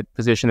take a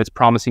position that's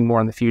promising more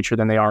in the future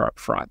than they are up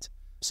front.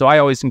 So I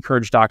always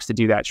encourage docs to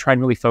do that. Try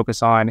and really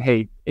focus on,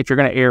 hey, if you're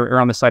going to err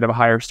on the side of a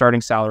higher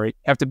starting salary, you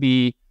have to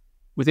be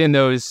within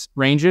those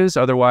ranges.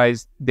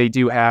 Otherwise, they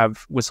do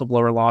have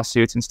whistleblower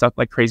lawsuits and stuff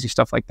like crazy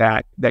stuff like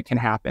that can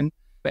happen.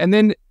 And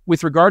then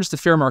with regards to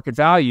fair market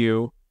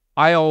value,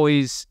 I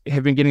always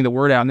have been getting the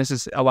word out, and this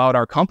has allowed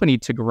our company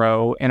to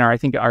grow and I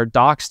think our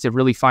docs to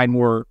really find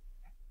more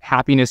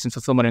happiness and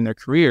fulfillment in their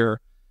career.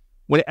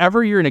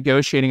 Whenever you're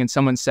negotiating and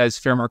someone says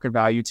fair market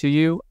value to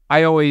you,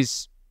 I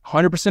always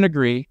 100%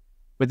 agree,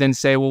 but then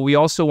say, well, we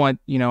also want,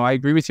 I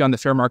agree with you on the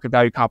fair market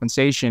value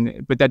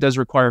compensation, but that does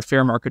require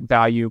fair market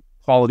value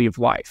quality of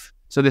life.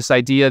 So this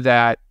idea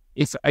that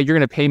if you're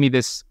going to pay me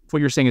this, what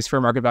you're saying is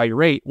fair market value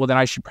rate, well, then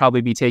I should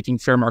probably be taking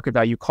fair market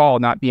value call,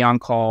 not be on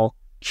call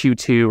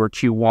Q2 or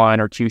Q1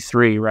 or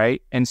Q3,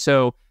 right? And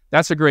so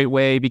that's a great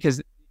way,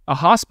 because a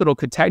hospital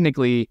could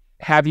technically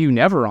have you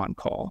never on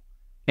call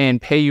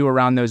and pay you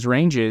around those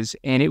ranges,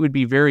 and it would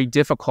be very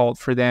difficult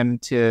for them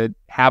to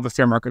have a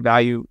fair market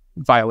value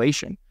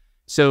violation.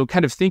 So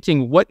kind of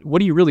thinking, what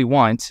do you really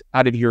want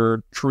out of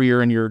your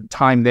career and your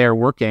time there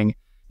working?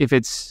 If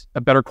it's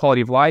a better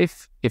quality of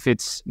life, if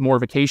it's more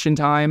vacation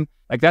time,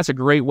 like that's a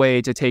great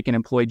way to take an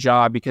employed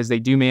job because they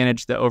do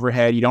manage the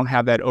overhead. You don't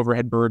have that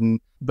overhead burden,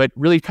 but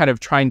really kind of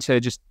trying to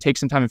just take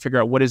some time and figure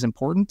out what is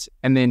important,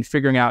 and then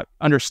figuring out,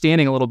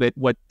 understanding a little bit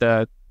what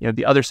the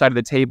other side of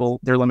the table,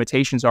 their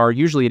limitations are.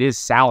 Usually it is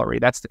salary.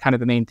 That's the kind of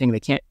the main thing. They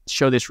can't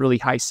show this really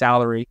high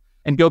salary.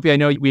 And Gopi, I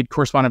know we had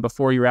corresponded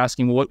before. You were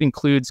asking, well, what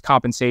includes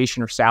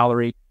compensation or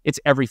salary? It's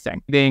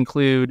everything. They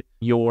include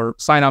your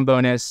sign-on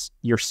bonus,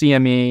 your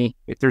CME,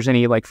 if there's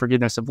any like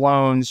forgiveness of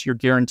loans, your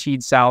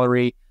guaranteed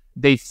salary.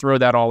 They throw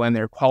that all in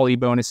there, quality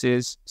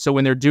bonuses. So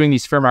when they're doing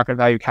these fair market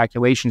value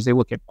calculations, they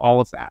look at all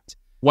of that.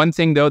 One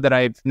thing, though, that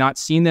I've not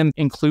seen them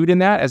include in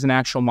that as an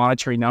actual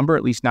monetary number,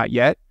 at least not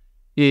yet,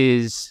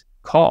 is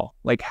call.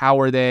 Like, how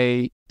are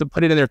they to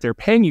put it in there if they're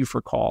paying you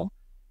for call?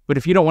 But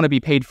if you don't want to be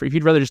paid for, if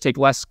you'd rather just take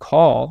less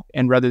call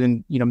and rather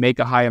than, make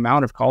a high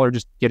amount of call or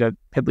just get a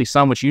piddly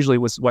sum, which usually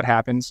was what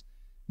happens,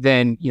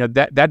 then,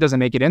 that doesn't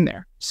make it in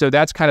there. So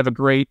that's kind of a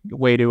great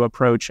way to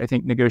approach, I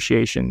think,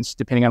 negotiations,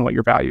 depending on what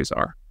your values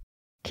are.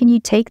 Can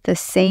you take the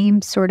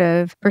same sort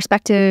of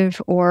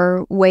perspective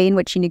or way in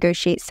which you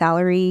negotiate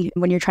salary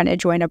when you're trying to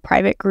join a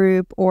private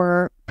group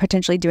or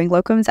potentially doing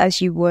locums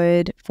as you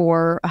would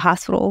for a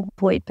hospital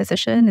employed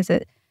position? Is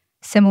it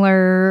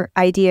similar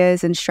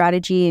ideas and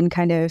strategy and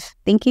kind of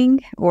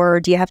thinking,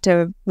 or do you have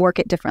to work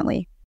it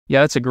differently?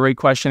 Yeah, that's a great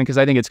question because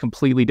I think it's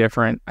completely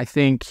different. I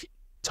think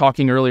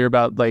talking earlier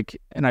about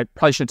and I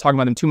probably shouldn't talk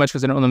about them too much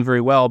because I don't know them very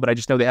well, but I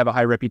just know they have a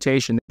high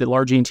reputation. The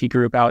large ENT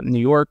group out in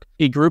New York,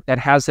 a group that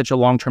has such a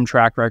long-term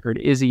track record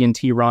is ENT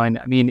run.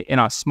 I mean, in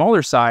a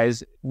smaller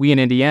size, we in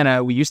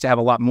Indiana, we used to have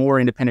a lot more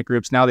independent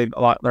groups. Now they've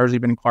largely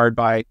been acquired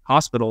by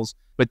hospitals,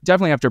 but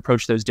definitely have to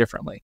approach those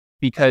differently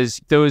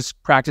because those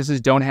practices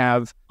don't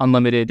have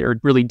unlimited or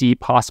really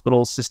deep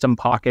hospital system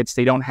pockets.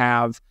 They don't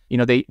have,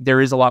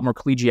 there is a lot more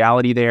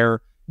collegiality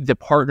there. The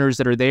partners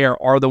that are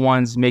there are the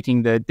ones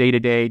making the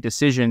day-to-day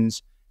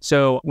decisions.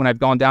 So when I've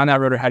gone down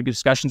that road or had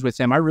discussions with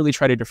them, I really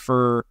try to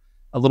defer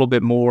a little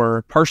bit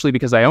more, partially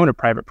because I own a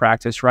private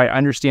practice, right? I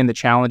understand the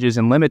challenges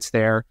and limits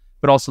there,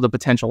 but also the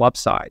potential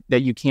upside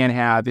that you can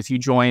have if you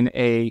join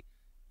a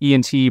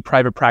ENT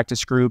private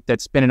practice group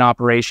that's been in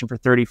operation for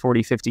 30,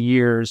 40, 50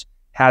 years,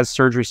 has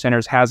surgery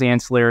centers, has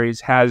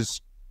ancillaries,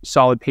 has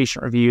solid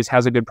patient reviews,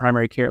 has a good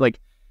primary care. Like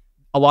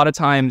a lot of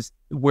times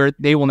where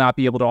they will not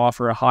be able to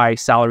offer a high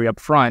salary up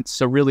front.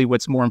 So really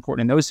what's more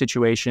important in those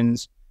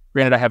situations,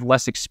 granted I have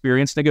less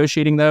experience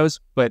negotiating those,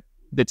 but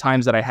the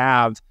times that I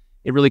have,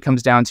 it really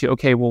comes down to,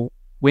 okay, well,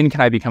 when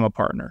can I become a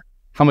partner?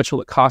 How much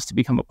will it cost to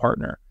become a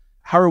partner?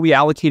 How are we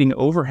allocating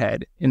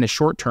overhead in the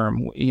short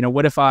term?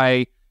 What if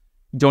I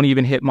don't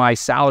even hit my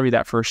salary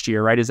that first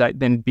year, right? Is that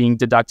then being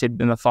deducted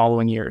in the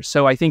following year?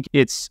 So I think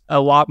it's a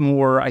lot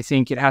more, I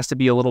think it has to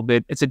be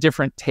it's a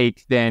different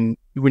take than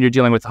when you're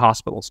dealing with the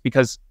hospitals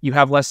because you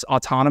have less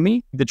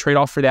autonomy. The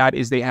trade-off for that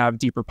is they have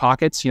deeper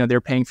pockets.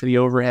 They're paying for the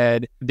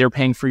overhead. They're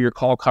paying for your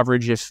call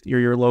coverage if you're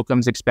your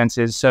locums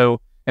expenses.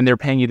 And they're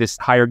paying you this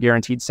higher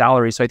guaranteed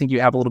salary. So I think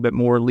you have a little bit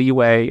more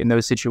leeway in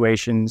those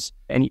situations.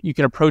 And you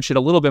can approach it a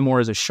little bit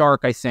more as a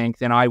shark, I think,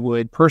 than I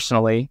would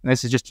personally, and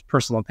this is just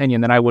personal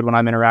opinion, than I would when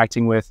I'm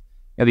interacting with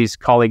these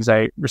colleagues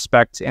I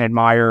respect and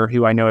admire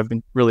who I know have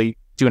been really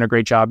doing a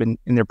great job in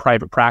their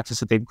private practice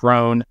that they've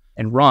grown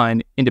and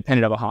run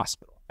independent of a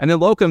hospital. And then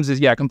locums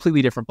is, a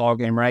completely different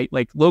ballgame, right?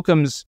 Like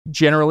locums,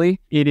 generally,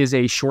 it is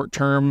a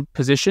short-term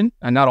position,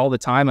 and not all the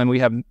time. And we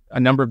have a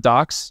number of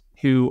docs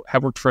who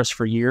have worked for us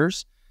for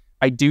years.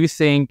 I do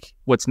think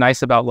what's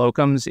nice about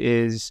locums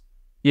is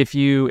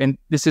and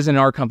this isn't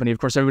our company, of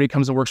course, everybody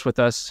comes and works with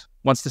us,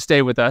 wants to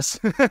stay with us.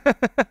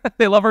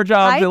 They love our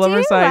job. They love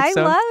our site.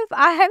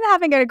 I'm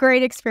having a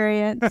great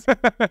experience.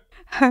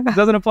 It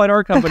doesn't apply to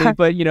our company,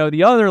 but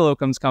the other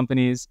locums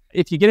companies,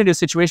 if you get into a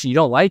situation you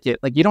don't like it,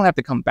 like you don't have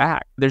to come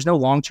back. There's no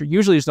long-term,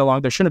 usually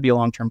there shouldn't be a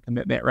long-term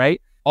commitment,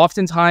 right?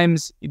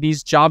 Oftentimes,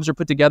 these jobs are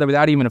put together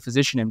without even a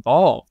physician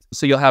involved.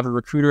 So you'll have a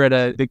recruiter at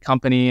a big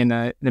company and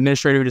an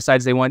administrator who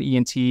decides they want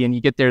ENT, and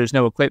you get there's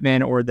no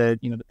equipment, or the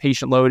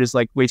patient load is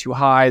like way too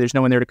high. There's no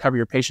one there to cover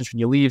your patients when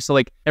you leave. So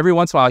like every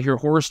once in a while, I hear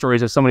horror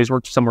stories of somebody who's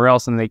worked somewhere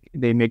else and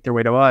they make their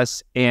way to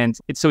us, and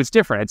it's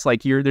different. It's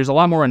like there's a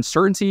lot more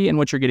uncertainty in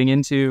what you're getting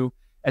into.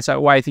 That's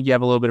why I think you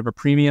have a little bit of a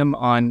premium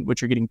on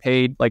what you're getting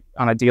paid, like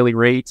on a daily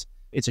rate.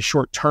 It's a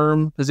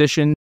short-term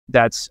position.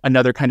 That's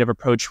another kind of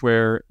approach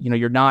where,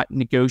 you're not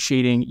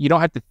negotiating. You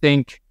don't have to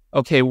think,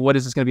 okay, what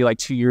is this going to be like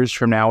 2 years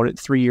from now?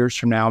 3 years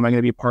from now? Am I going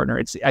to be a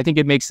partner? I think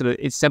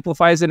it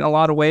simplifies it in a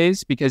lot of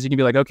ways because you can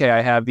be like, okay,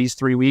 I have these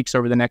 3 weeks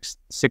over the next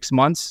 6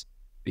 months.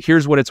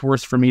 Here's what it's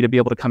worth for me to be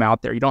able to come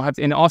out there. You don't have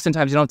to, and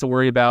oftentimes you don't have to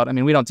worry about,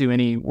 we don't do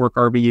any work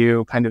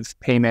RVU kind of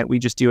payment. We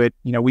just do it,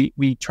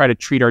 we try to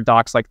treat our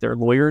docs like they're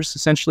lawyers,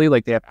 essentially,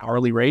 like they have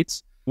hourly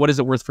rates. What is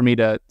it worth for me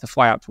to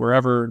fly out to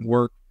wherever and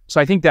work So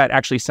I think that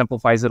actually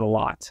simplifies it a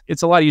lot.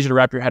 It's a lot easier to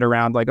wrap your head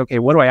around like, okay,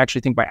 what do I actually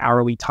think my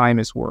hourly time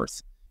is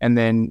worth? And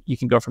then you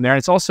can go from there. And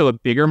it's also a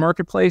bigger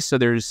marketplace. So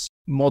there's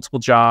multiple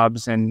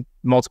jobs and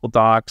multiple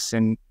docs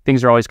and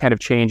things are always kind of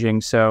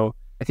changing. So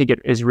I think it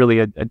is really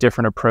a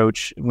different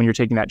approach when you're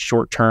taking that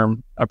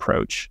short-term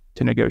approach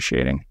to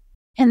negotiating.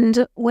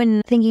 And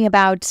when thinking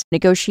about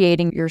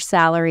negotiating your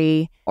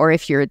salary, or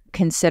if you're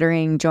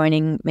considering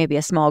joining maybe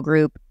a small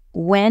group,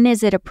 when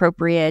is it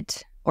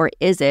appropriate, or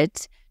is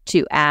it,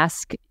 to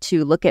ask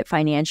to look at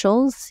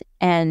financials?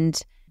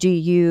 And do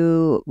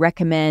you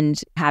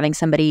recommend having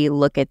somebody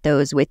look at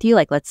those with you?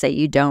 Like, let's say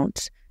you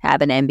don't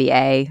have an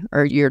MBA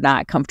or you're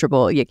not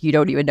comfortable, you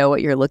don't even know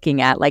what you're looking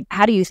at. Like,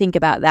 how do you think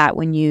about that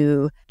when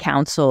you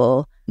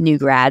counsel new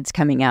grads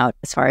coming out,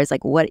 as far as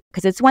like what,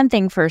 because it's one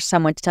thing for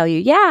someone to tell you,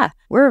 yeah,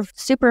 we're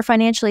super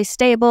financially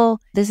stable,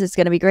 this is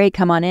going to be great,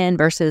 come on in,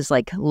 versus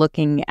like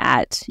looking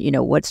at,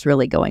 what's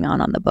really going on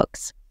the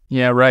books.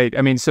 Yeah, right.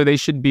 I mean, so they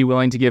should be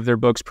willing to give their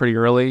books pretty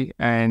early,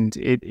 and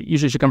it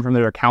usually should come from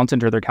their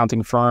accountant or their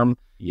accounting firm.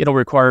 It'll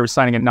require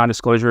signing a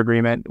non-disclosure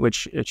agreement,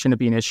 which it shouldn't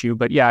be an issue.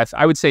 But yeah,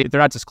 I would say if they're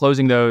not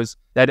disclosing those,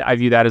 that I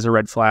view that as a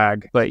red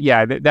flag. But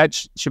yeah,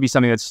 that should be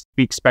something that's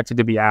be expected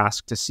to be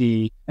asked to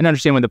see and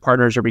understand when the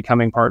partners are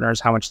becoming partners,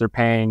 how much they're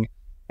paying,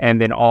 and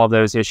then all of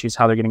those issues,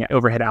 how they're getting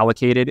overhead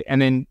allocated. And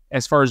then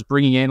as far as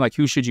bringing in, like,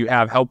 who should you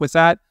have help with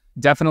that?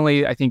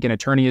 Definitely, I think an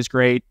attorney is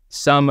great.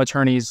 Some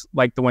attorneys,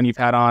 like the one you've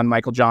had on,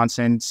 Michael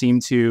Johnson,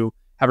 seem to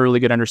have a really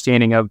good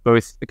understanding of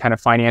both the kind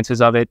of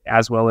finances of it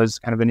as well as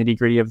kind of the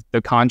nitty-gritty of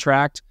the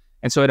contract.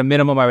 And so at a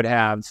minimum, I would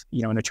have,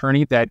 an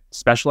attorney that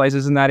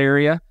specializes in that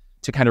area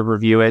to kind of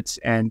review it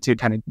and to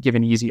kind of give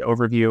an easy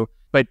overview.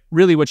 But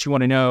really what you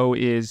want to know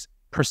is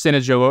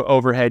percentage of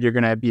overhead you're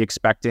going to be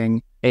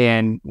expecting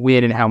and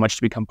when and how much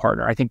to become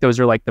partner. I think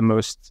those are like the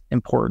most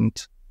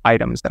important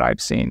items that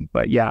I've seen.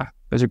 But yeah,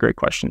 those are great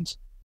questions.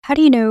 How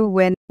do you know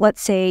when,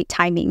 let's say,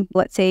 timing,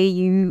 let's say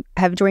you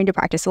have joined a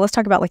practice. So let's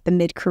talk about like the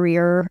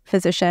mid-career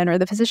physician or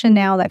the physician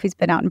now who's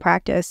been out in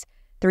practice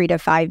 3 to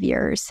 5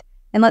 years.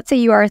 And let's say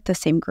you are at the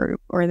same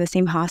group or the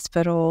same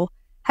hospital.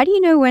 How do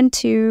you know when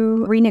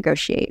to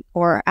renegotiate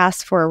or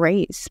ask for a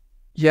raise?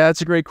 Yeah,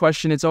 that's a great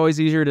question. It's always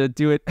easier to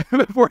do it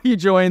before you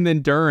join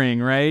than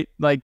during, right?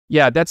 Like,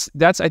 yeah, that's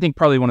I think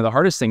probably one of the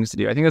hardest things to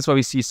do. I think that's why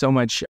we see so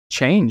much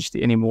change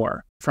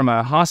anymore. From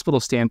a hospital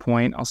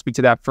standpoint, I'll speak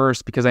to that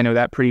first because I know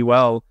that pretty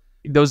well.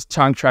 Those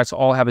contracts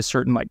all have a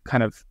certain like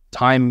kind of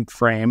time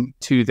frame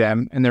to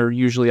them, and they're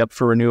usually up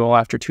for renewal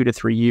after 2 to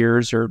 3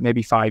 years or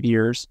maybe 5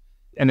 years.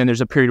 And then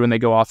there's a period when they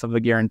go off of a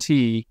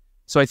guarantee.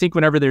 So I think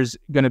whenever there's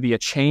going to be a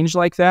change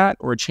like that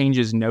or a change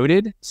is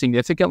noted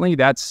significantly,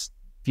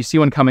 if you see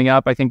one coming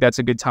up, I think that's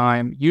a good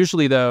time.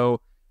 Usually,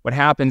 though, what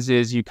happens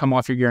is you come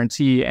off your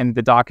guarantee and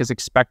the doc is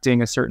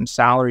expecting a certain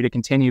salary to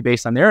continue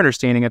based on their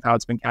understanding of how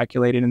it's been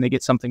calculated, and they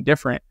get something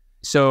different.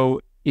 So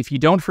if you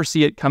don't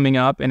foresee it coming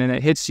up and then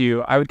it hits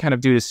you, I would kind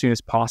of do it as soon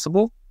as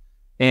possible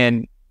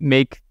and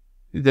make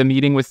the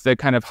meeting with the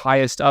kind of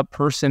highest up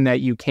person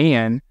that you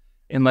can,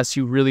 unless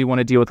you really want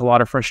to deal with a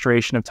lot of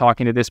frustration of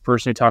talking to this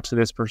person who talks to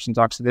this person,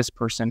 talks to this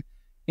person.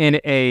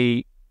 In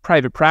a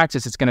private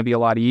practice, it's going to be a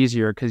lot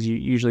easier because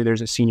usually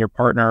there's a senior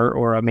partner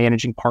or a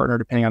managing partner,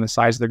 depending on the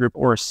size of the group,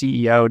 or a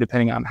CEO,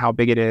 depending on how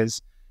big it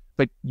is.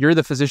 But you're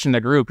the physician in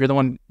the group. You're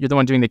the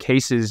one doing the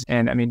cases.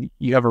 And I mean,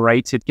 you have a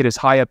right to get as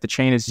high up the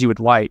chain as you would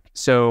like.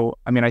 So,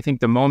 I mean, I think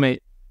the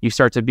moment you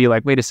start to be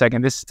like, wait a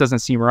second, this doesn't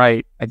seem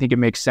right, I think it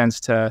makes sense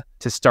to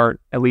start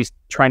at least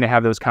trying to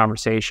have those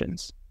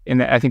conversations.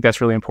 And I think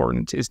that's really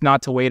important, is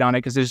not to wait on it,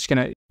 because there's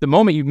just the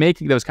moment you make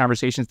those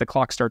conversations, the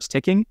clock starts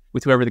ticking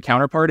with whoever the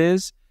counterpart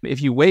is.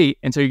 If you wait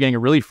until you're getting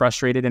really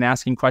frustrated and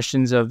asking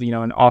questions of,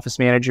 an office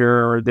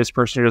manager or this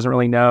person who doesn't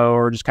really know,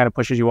 or just kind of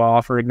pushes you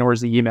off or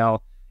ignores the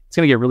email, it's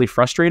going to get really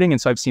frustrating. And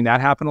so I've seen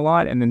that happen a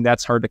lot. And then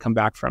that's hard to come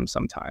back from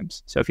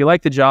sometimes. So if you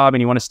like the job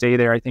and you want to stay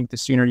there, I think the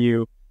sooner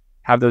you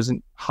have those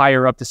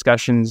higher up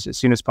discussions as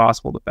soon as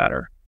possible, the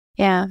better.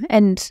 Yeah.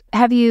 And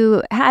have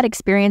you had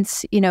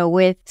experience,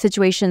 with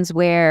situations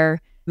where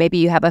maybe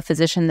you have a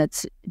physician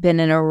that's been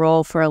in a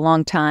role for a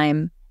long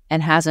time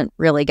and hasn't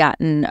really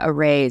gotten a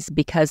raise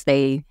because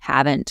they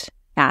haven't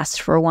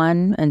asked for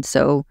one, and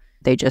so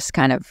they just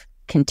kind of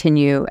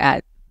continue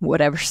at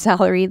whatever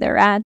salary they're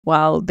at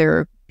while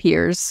their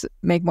peers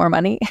make more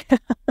money?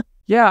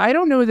 Yeah, I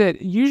don't know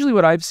that. Usually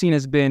what I've seen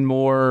has been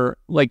more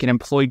like an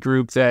employed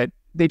group that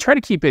they try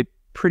to keep it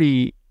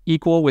pretty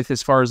equal with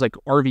as far as like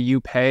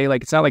RVU pay.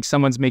 Like, it's not like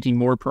someone's making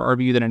more per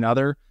RVU than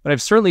another, but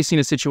I've certainly seen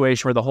a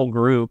situation where the whole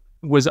group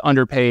was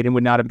underpaid and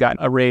would not have gotten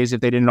a raise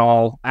if they didn't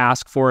all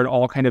ask for it,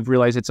 all kind of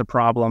realize it's a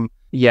problem.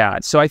 Yeah.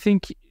 So I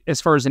think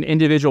as far as an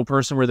individual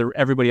person where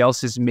everybody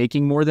else is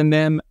making more than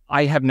them,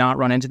 I have not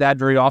run into that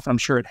very often. I'm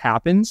sure it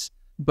happens,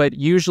 but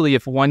usually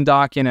if one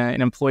doc in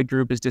an employed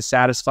group is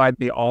dissatisfied,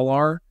 they all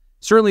are.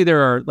 Certainly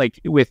there are, like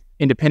with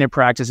independent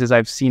practices,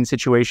 I've seen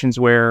situations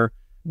where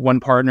one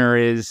partner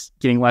is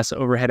getting less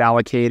overhead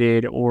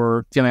allocated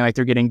or feeling like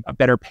they're getting a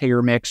better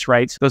payer mix,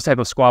 right? So those type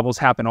of squabbles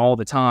happen all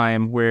the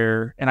time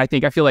and I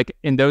feel like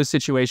in those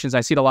situations,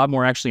 I see it a lot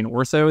more actually in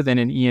ortho than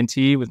in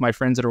ENT with my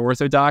friends that are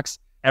ortho docs.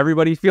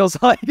 Everybody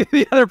feels like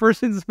the other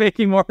person's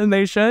making more than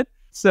they should.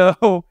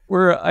 So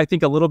we're, I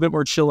think, a little bit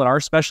more chill in our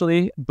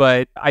specialty,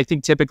 but I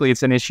think typically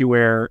it's an issue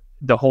where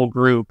the whole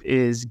group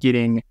is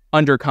getting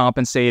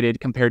undercompensated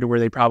compared to where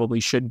they probably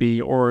should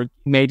be, or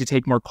made to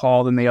take more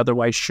call than they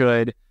otherwise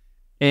should.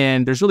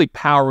 And there's really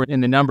power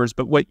in the numbers,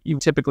 but what you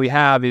typically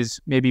have is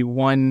maybe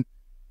one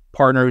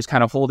partner who's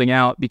kind of holding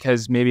out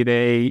because maybe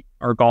they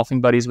are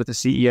golfing buddies with the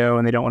CEO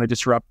and they don't want to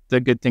disrupt the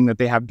good thing that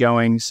they have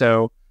going.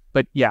 So,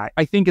 but yeah,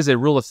 I think as a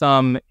rule of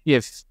thumb,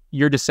 if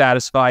you're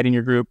dissatisfied in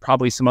your group,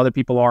 probably some other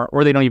people are,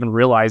 or they don't even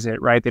realize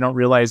it, right? They don't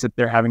realize that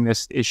they're having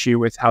this issue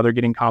with how they're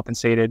getting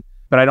compensated.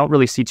 But I don't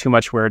really see too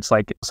much where it's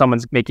like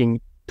someone's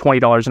making $20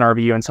 an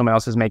RVU and someone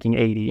else is making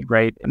 80,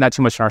 right? And not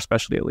too much in our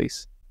specialty, at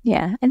least.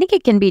 Yeah, I think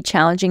it can be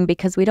challenging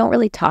because we don't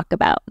really talk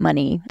about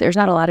money. There's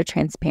not a lot of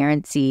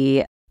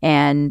transparency,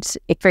 and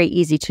it's very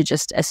easy to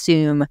just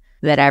assume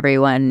that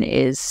everyone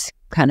is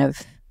kind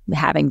of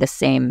having the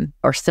same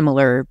or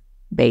similar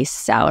base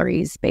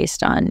salaries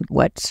based on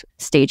what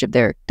stage of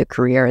the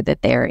career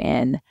that they're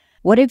in.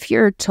 What if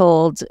you're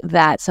told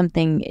that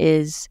something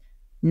is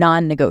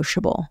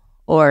non-negotiable?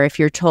 Or if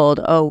you're told,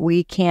 oh,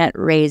 we can't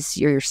raise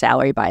your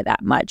salary by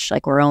that much,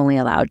 like we're only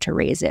allowed to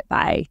raise it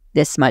by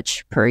this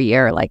much per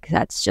year, like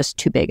that's just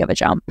too big of a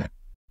jump?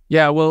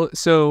 Yeah, well,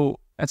 so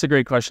that's a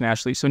great question,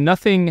 Ashley. So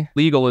nothing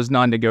legal is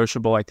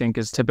non-negotiable, I think,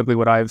 is typically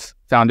what I've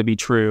found to be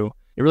true.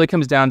 It really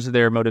comes down to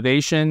their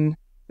motivation,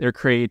 their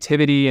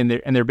creativity, and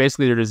their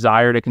basically their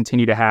desire to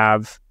continue to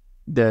have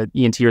the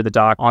ENT or the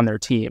doc on their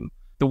team.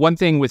 The one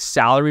thing with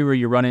salary where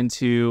you run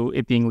into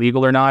it being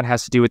legal or not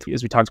has to do with,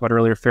 as we talked about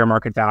earlier, fair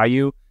market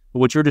value. But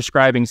what you're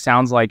describing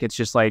sounds like it's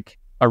just like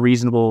a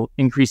reasonable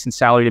increase in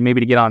salary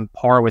to get on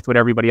par with what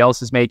everybody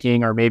else is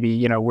making, or maybe,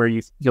 you know, where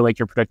you feel like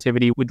your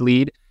productivity would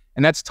lead.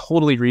 And that's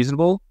totally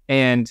reasonable.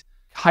 And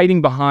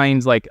hiding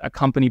behind like a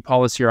company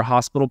policy or a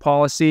hospital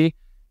policy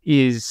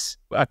is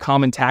a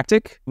common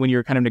tactic when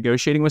you're kind of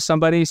negotiating with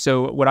somebody.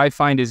 So what I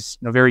find is,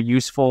 you know, very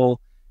useful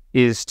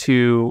is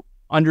to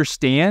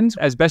understand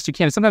as best you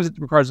can. Sometimes it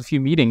requires a few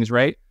meetings,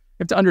 right?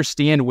 You have to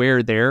understand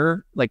where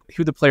they're, like,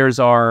 who the players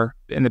are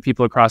and the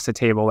people across the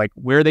table, like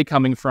where are they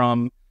coming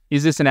from?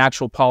 Is this an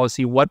actual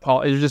policy? What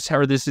policy?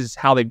 This is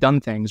how they've done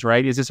things,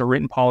 right? Is this a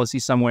written policy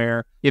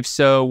somewhere? If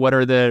so,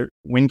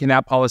 when can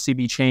that policy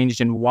be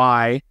changed and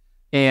why?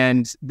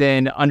 And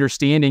then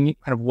understanding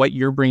kind of what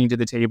you're bringing to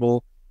the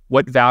table,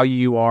 what value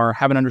you are,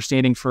 have an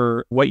understanding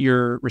for what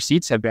your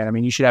receipts have been. I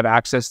mean, you should have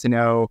access to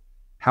know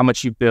how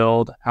much you've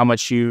billed,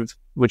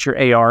 what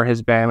your AR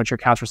has been, what your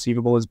accounts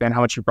receivable has been, how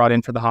much you brought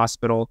in for the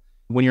hospital.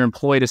 When you're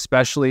employed,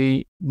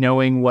 especially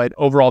knowing what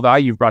overall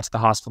value you've brought to the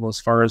hospital as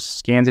far as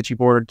scans that you've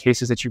ordered,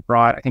 cases that you've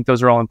brought. I think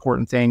those are all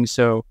important things.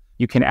 So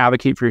you can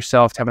advocate for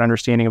yourself to have an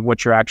understanding of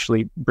what you're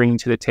actually bringing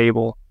to the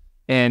table.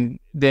 And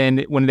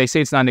then when they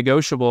say it's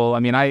non-negotiable, I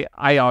mean, I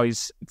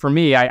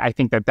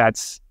think that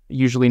that's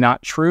usually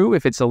not true.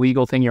 If it's a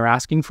legal thing you're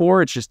asking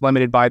for, it's just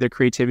limited by their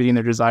creativity and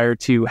their desire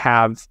to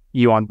have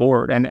you on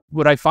board. And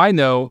what I find,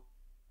 though,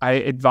 I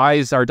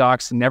advise our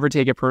docs to never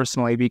take it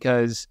personally,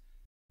 because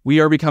we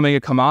are becoming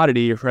a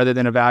commodity rather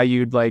than a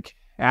valued like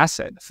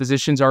asset.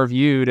 Physicians are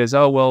viewed as,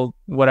 oh, well,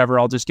 whatever,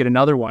 I'll just get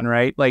another one,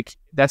 right? Like,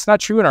 that's not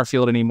true in our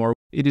field anymore.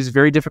 It is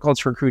very difficult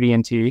to recruit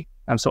ENT.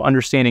 So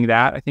understanding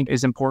that, I think,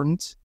 is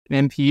important.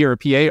 An MP or a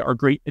PA are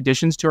great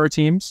additions to our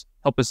teams,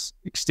 help us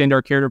extend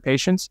our care to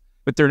patients,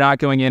 but they're not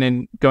going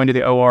to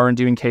the OR and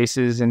doing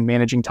cases and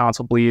managing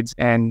tonsil bleeds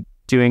and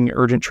doing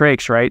urgent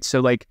trachs, right? So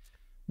like,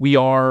 we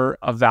are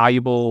a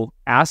valuable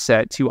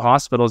asset to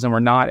hospitals, and we're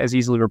not as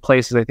easily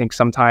replaced as I think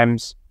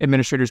sometimes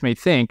administrators may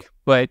think.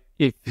 But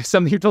if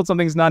you're told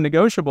something's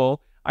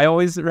non-negotiable, I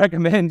always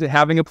recommend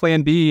having a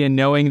plan B and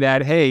knowing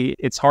that, hey,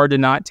 it's hard to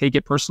not take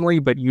it personally,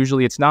 but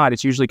usually it's not.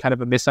 It's usually kind of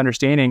a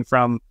misunderstanding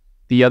from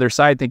the other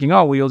side thinking,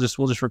 oh, we'll just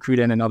recruit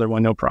in another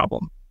one, no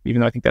problem.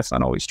 Even though I think that's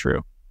not always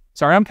true.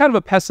 Sorry, I'm kind of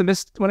a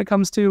pessimist when it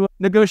comes to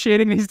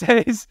negotiating these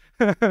days.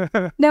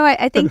 No,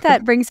 I think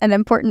that brings an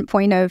important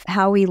point of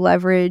how we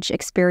leverage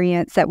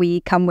experience that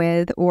we come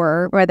with,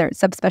 or whether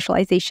it's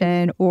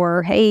subspecialization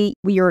or, hey,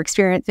 your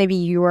experience, maybe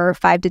you are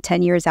 5 to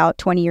 10 years out,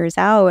 20 years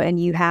out, and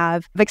you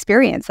have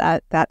experience.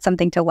 That's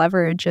something to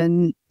leverage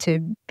and to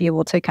be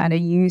able to kind of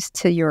use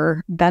to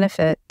your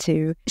benefit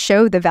to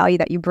show the value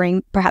that you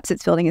bring. Perhaps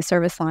it's building a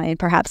service line.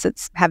 Perhaps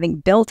it's having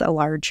built a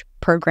large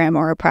program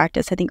or a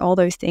practice. I think all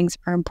those things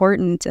are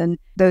important, and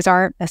those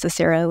aren't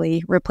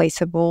necessarily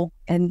replaceable.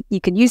 And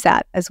you can use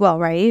that as well,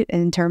 right?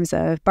 In terms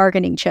of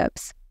bargaining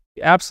chips.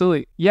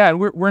 Absolutely. Yeah.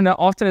 We're not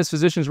often, as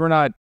physicians, we're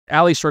not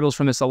Allie struggles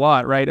from this a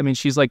lot, right? I mean,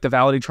 she's like the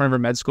valedictorian of her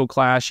med school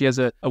class. She has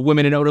a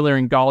woman in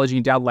otolaryngology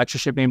endowed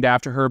lectureship named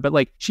after her. But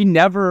like, she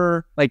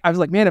never, like, I was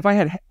like, man, if I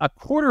had a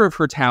quarter of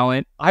her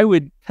talent, I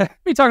would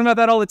be talking about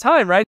that all the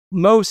time, right?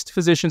 Most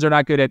physicians are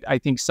not good at, I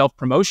think,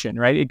 self-promotion,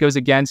 right? It goes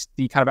against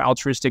the kind of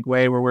altruistic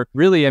way where we're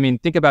really, I mean,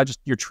 think about just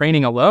your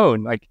training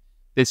alone, like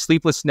the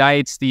sleepless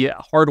nights, the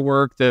hard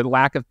work, the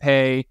lack of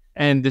pay,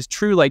 and this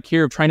true like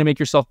care of trying to make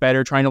yourself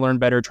better, trying to learn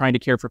better, trying to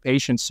care for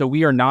patients. So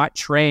we are not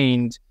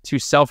trained to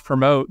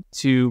self-promote,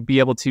 to be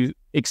able to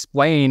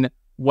explain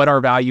what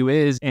our value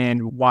is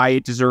and why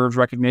it deserves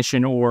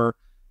recognition or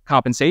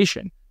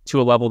compensation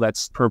to a level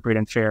that's appropriate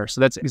and fair.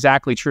 So that's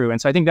exactly true. And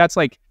so I think that's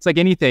like, it's like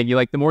anything. You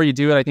like, the more you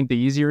do it, I think the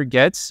easier it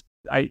gets.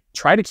 I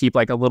try to keep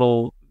like a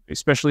little,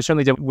 especially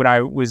certainly when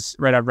I was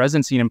right out of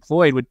residency and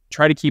employed, would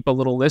try to keep a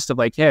little list of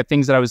like, yeah,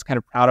 things that I was kind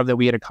of proud of that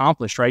we had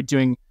accomplished, right?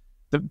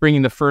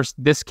 Bringing the first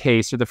this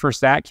case or the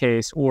first that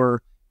case,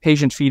 or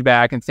patient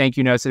feedback and thank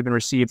you notes that have been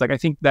received. Like, I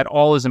think that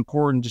all is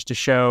important just to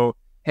show,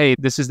 hey,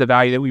 this is the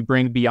value that we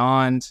bring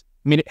beyond.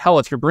 I mean, hell,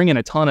 if you're bringing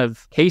a ton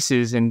of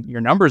cases and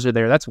your numbers are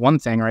there, that's one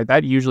thing, right?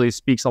 That usually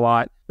speaks a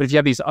lot. But if you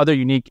have these other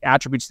unique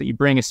attributes that you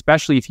bring,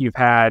 especially if you've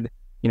had,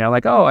 you know,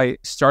 like, oh, I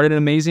started an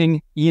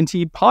amazing ENT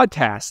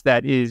podcast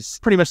that is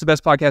pretty much the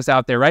best podcast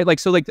out there, right? Like,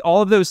 so like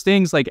all of those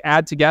things like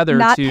add together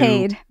Not to...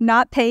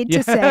 paid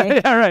to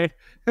say. Yeah,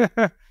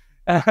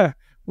 right.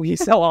 We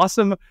sell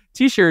awesome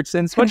t-shirts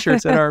and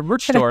sweatshirts at our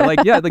merch store. Like,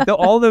 yeah, like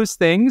all those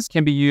things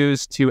can be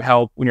used to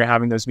help when you're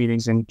having those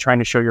meetings and trying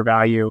to show your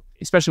value,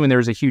 especially when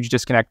there's a huge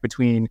disconnect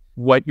between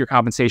what your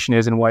compensation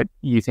is and what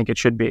you think it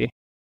should be.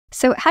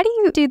 So how do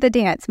you do the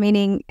dance?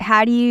 Meaning,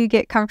 how do you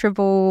get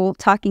comfortable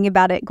talking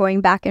about it, going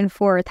back and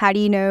forth? How do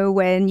you know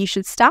when you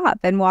should stop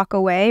and walk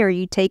away, or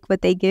you take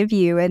what they give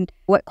you, and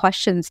what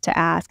questions to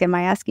ask? Am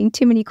I asking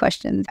too many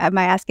questions? Am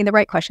I asking the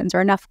right questions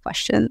or enough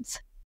questions?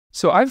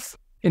 So I've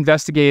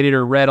investigated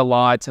or read a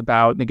lot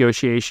about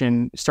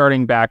negotiation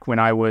starting back when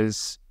I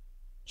was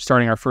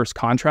starting our first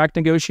contract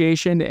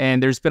negotiation.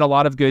 And there's been a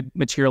lot of good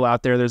material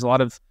out there. There's a lot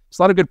of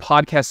good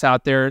podcasts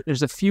out there.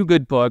 There's a few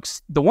good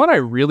books. The one I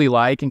really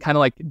like, and kind of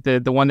like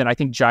the one that I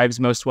think jives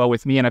most well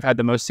with me and I've had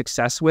the most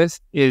success with,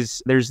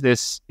 is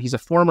he's a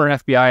former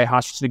FBI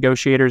hostage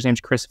negotiator. His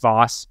name's Chris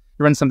Voss.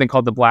 He runs something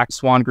called the Black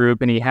Swan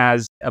Group, and he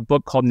has a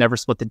book called Never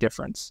Split the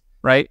Difference.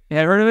 Right?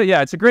 Yeah, heard of it?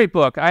 Yeah, it's a great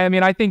book. I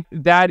mean, I think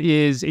that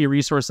is a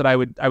resource that I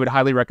would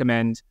highly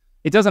recommend.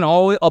 It doesn't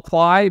always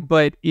apply,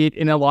 but it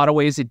in a lot of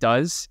ways it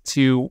does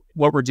to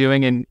what we're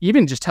doing, and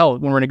even just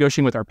when we're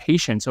negotiating with our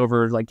patients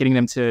over like getting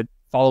them to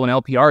follow an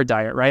LPR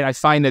diet, right? I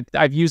find that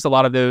I've used a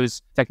lot of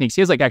those techniques.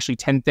 He has like actually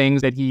 10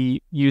 things that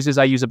he uses.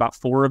 I use about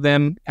 4 of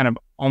them kind of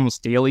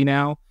almost daily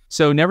now.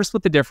 So never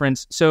split the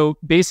difference. So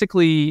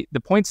basically the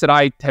points that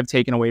I have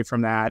taken away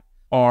from that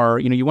are,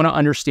 you know, you want to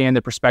understand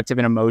the perspective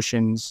and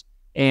emotions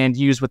and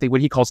use what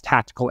he calls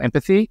tactical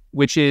empathy,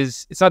 which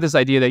is, it's not this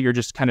idea that you're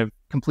just kind of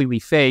completely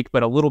fake,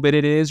 but a little bit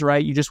it is,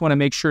 right? You just want to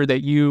make sure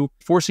that you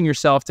forcing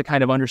yourself to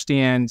kind of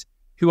understand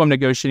who I'm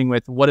negotiating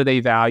with, what do they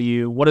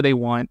value, what do they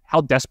want, how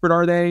desperate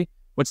are they,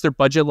 what's their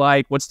budget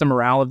like, what's the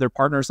morale of their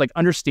partners, like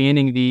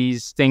understanding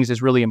these things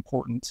is really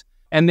important.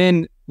 And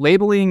then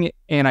labeling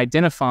and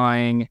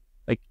identifying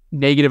like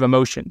negative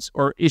emotions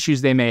or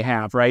issues they may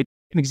have, right?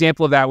 An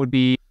example of that would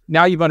be,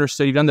 now you've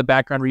understood, you've done the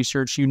background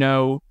research, you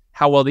know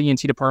how well the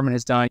ENT department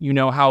has done, you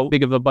know how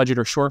big of a budget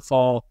or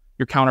shortfall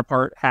your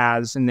counterpart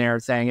has in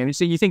their thing. And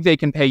so you think they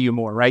can pay you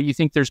more, right? You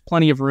think there's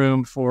plenty of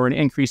room for an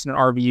increase in an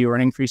RVU or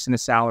an increase in a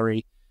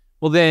salary.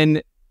 Well,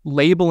 then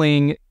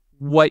labeling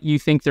what you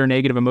think their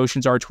negative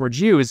emotions are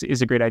towards you is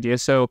a great idea.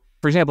 So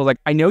for example, like,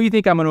 I know you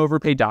think I'm an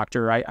overpaid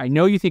doctor. I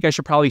know you think I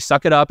should probably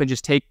suck it up and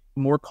just take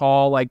more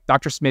call like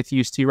Dr. Smith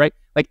used to, right?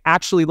 Like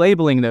actually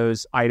labeling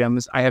those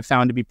items I have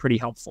found to be pretty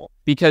helpful,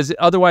 because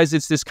otherwise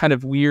it's this kind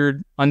of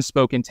weird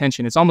unspoken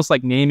tension. It's almost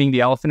like naming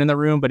the elephant in the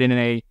room, but in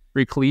a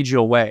very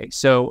collegial way.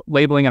 So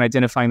labeling and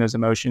identifying those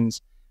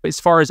emotions. As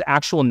far as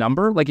actual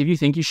number, like if you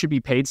think you should be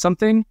paid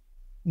something,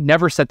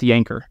 never set the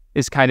anchor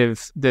is kind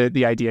of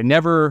the idea.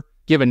 Never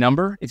give a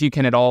number if you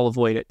can at all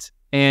avoid it.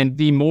 And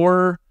the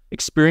more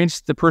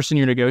experienced the person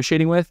you're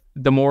negotiating with,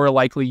 the more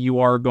likely you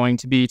are going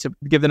to be to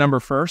give the number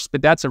first.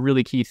 But that's a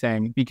really key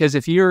thing, because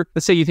if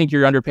let's say you think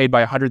you're underpaid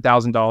by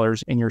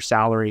 $100,000 in your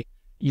salary,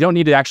 you don't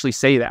need to actually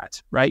say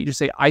that, right? You just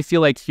say, I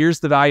feel like here's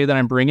the value that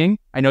I'm bringing.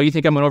 I know you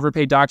think I'm an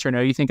overpaid doctor. I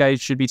know you think I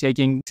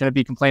shouldn't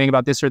be complaining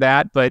about this or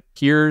that, but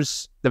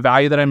here's the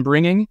value that I'm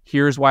bringing.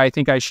 Here's why I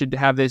think I should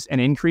have an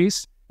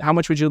increase. How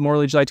much would you more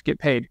like to get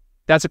paid?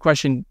 That's a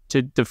question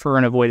to defer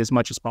and avoid as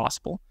much as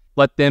possible.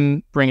 Let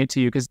them bring it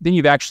to you, because then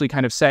you've actually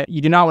kind of set, you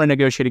do not want to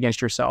negotiate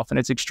against yourself. And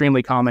it's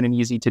extremely common and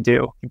easy to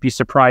do. You'd be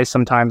surprised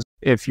sometimes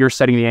if you're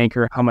setting the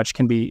anchor, how much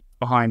can be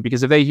behind.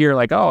 Because if they hear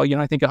like, oh,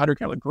 I think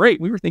 $100K, like,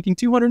 great, we were thinking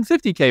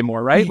 $250K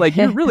more, right? Like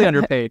you're really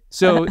underpaid.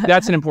 So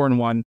that's an important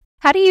one.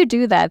 How do you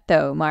do that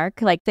though,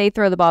 Mark? Like they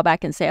throw the ball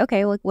back and say,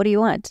 okay, well, what do you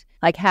want?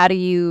 Like, how do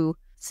you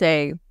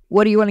say,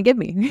 what do you want to give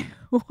me?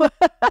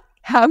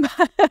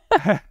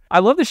 I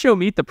love the show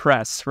Meet the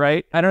Press,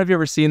 right? I don't know if you've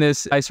ever seen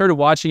this. I started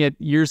watching it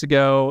years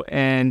ago,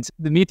 and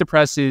the Meet the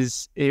Press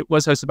it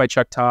was hosted by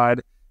Chuck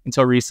Todd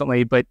until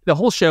recently, but the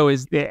whole show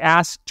is they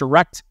ask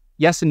direct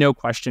yes and no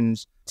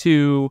questions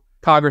to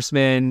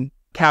congressmen,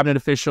 cabinet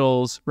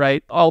officials,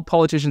 right? All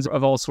politicians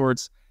of all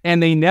sorts,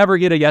 and they never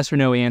get a yes or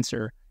no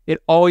answer. It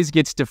always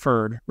gets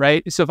deferred,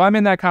 right? So if I'm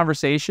in that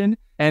conversation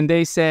and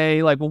they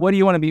say like, well, what do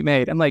you want to be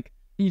made? I'm like,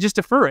 you just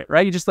defer it,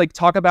 right? You just like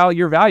talk about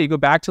your value, go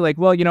back to like,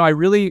 well, I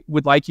really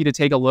would like you to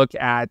take a look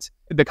at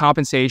the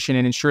compensation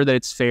and ensure that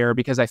it's fair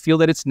because I feel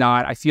that it's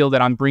not. I feel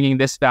that I'm bringing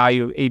this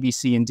value A, B,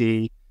 C, and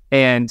D.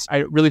 And I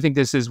really think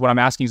this is what I'm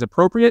asking is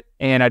appropriate.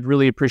 And I'd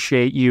really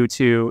appreciate you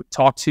to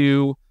talk to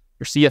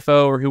your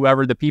CFO or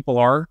whoever the people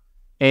are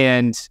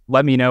and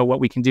let me know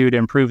what we can do to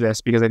improve this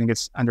because I think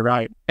it's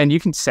undervalued. And you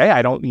can say,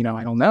 I don't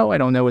know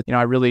what,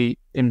 I really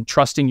am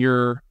trusting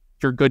your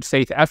good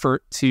faith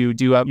effort to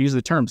use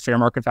the terms fair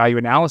market value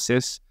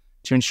analysis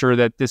to ensure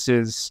that this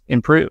is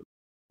improved.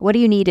 What do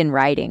you need in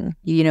writing?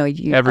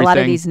 Everything. A lot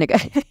of these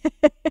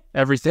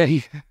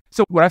Everything.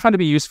 So what I found to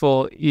be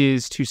useful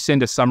is to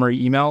send a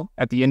summary email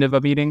at the end of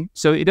a meeting.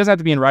 So it doesn't have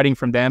to be in writing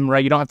from them,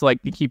 right? You don't have to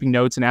like be keeping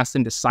notes and ask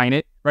them to sign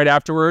it right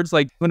afterwards.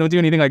 Like we don't do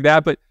anything like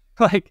that, but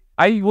like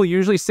I will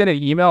usually send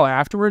an email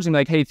afterwards and be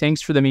like, hey,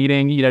 thanks for the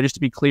meeting. Just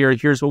to be clear,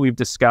 here's what we've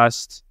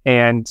discussed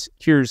and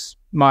here's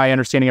my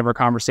understanding of our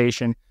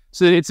conversation.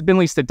 So it's been at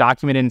least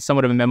documented in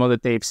somewhat of a memo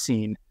that they've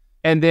seen.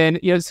 And then,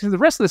 so the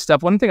rest of the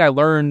stuff, one thing I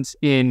learned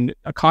in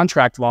a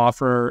contract law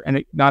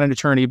and not an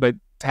attorney, but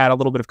had a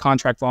little bit of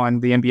contract law in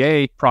the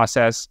MBA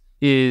process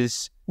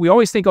is we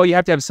always think, oh, you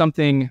have to have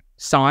something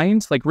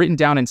signed, like written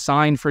down and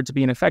signed for it to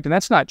be in effect. And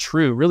that's not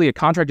true. Really, a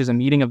contract is a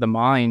meeting of the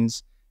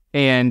minds.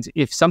 And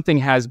if something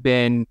has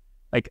been,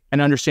 like an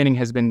understanding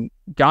has been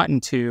gotten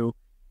to,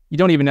 you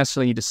don't even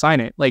necessarily need to sign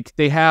it. Like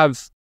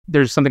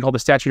there's something called the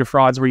statute of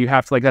frauds where you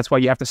have to that's why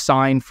you have to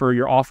sign for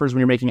your offers when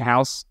you're making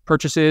house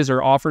purchases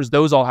or offers.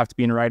 Those all have to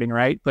be in writing,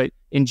 right? But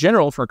in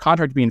general, for a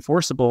contract to be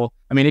enforceable,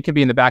 it can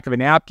be in the back of a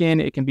napkin.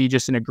 It can be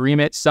just an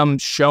agreement, some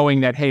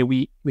showing that, hey,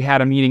 we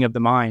had a meeting of the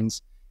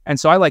minds. And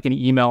so I like an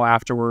email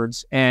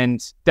afterwards.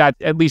 And that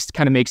at least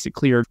kind of makes it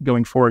clear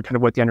going forward, kind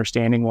of what the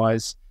understanding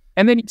was.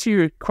 And then to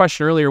your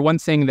question earlier, one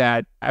thing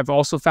that I've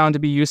also found to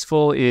be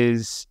useful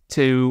is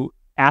to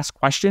ask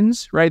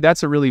questions, right?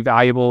 That's a really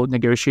valuable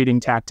negotiating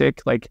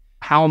tactic. Like,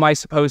 how am I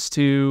supposed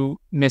to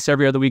miss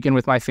every other weekend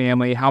with my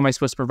family? How am I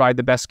supposed to provide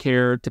the best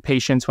care to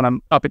patients when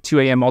I'm up at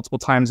 2 a.m. multiple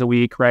times a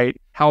week, right?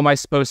 How am I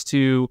supposed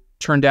to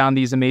turn down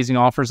these amazing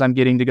offers I'm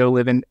getting to go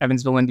live in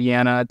Evansville,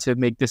 Indiana to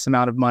make this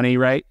amount of money,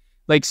 right?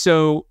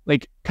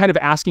 Kind of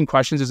asking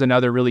questions is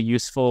another really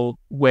useful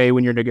way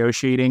when you're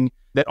negotiating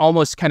that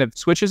almost kind of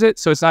switches it.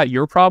 So it's not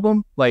your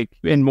problem,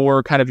 and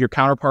more kind of your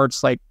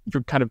counterparts,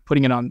 you're kind of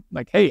putting it on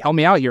hey, help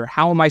me out here.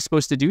 How am I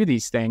supposed to do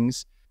these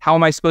things? How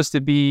am I supposed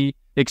to be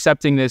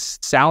accepting this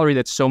salary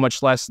that's so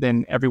much less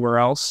than everywhere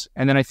else?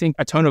 And then I think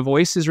a tone of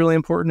voice is really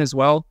important as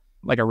well,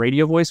 like a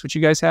radio voice, which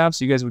you guys have.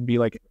 So you guys would be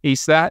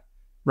ace that,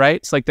 right?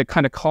 It's the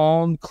kind of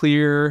calm,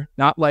 clear,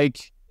 not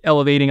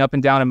elevating up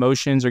and down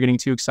emotions or getting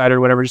too excited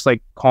or whatever, just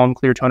calm,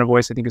 clear tone of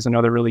voice, I think is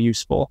another really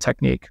useful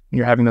technique when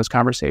you're having those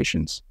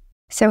conversations.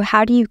 So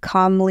how do you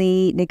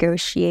calmly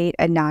negotiate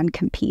a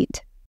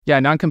non-compete? Yeah,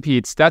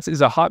 non-competes. That is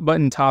a hot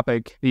button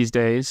topic these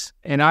days.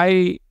 And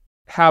I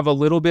have a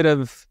little bit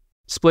of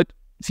split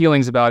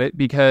feelings about it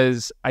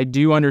because I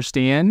do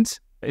understand,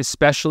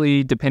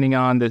 especially depending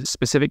on the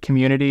specific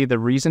community, the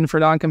reason for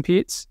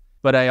non-competes.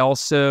 But I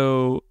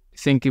also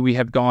think we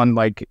have gone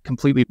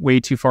completely way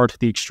too far to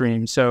the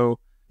extreme. So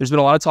there's been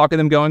a lot of talk of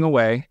them going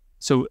away.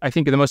 So I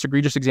think the most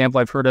egregious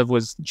example I've heard of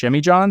was Jimmy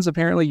John's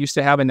apparently used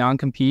to have a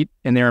non-compete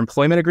in their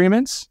employment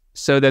agreements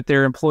so that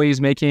their employees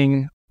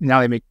now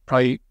they make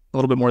probably a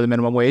little bit more than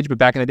minimum wage, but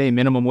back in the day,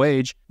 minimum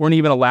wage, weren't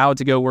even allowed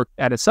to go work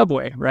at a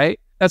Subway, right?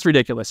 That's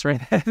ridiculous, right?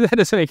 That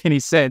doesn't make any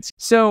sense.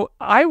 So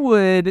I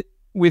would,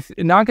 with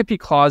non-compete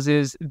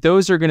clauses,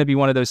 those are going to be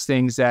one of those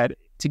things that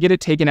to get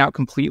it taken out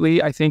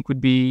completely, I think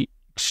would be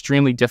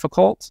extremely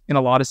difficult in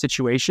a lot of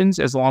situations,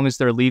 as long as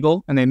they're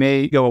legal, and they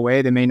may go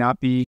away. They may not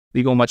be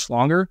legal much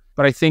longer.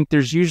 But I think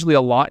there's usually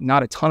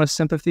not a ton of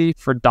sympathy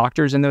for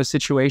doctors in those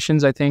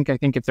situations. I think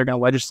if they're going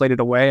to legislate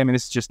it away,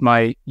 this is just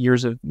my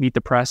years of Meet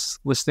the Press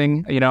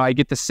listening. I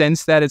get the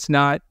sense that it's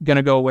not going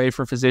to go away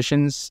for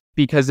physicians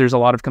because there's a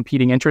lot of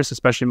competing interests,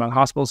 especially among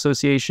hospital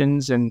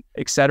associations and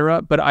et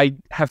cetera. But I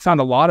have found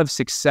a lot of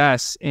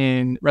success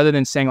in, rather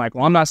than saying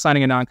well, I'm not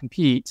signing a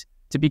non-compete,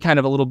 to be kind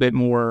of a little bit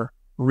more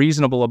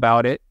reasonable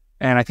about it.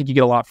 And I think you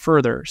get a lot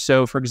further.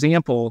 So for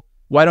example,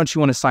 why don't you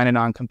want to sign a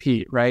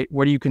non-compete, right?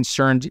 What are you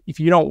concerned? If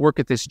you don't work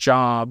at this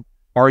job,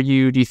 do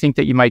you think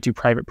that you might do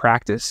private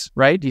practice,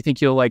 right? Do you think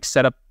you'll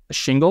set up a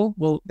shingle?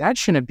 Well, that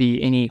shouldn't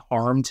be any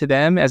harm to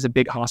them as a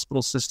big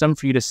hospital system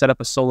for you to set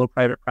up a solo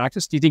private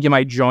practice. Do you think you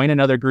might join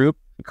another group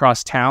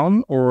across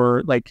town or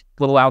a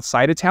little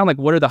outside of town?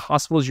 What are the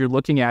hospitals you're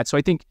looking at? So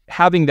I think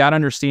having that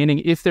understanding,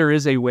 if there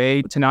is a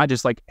way to not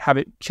just have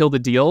it kill the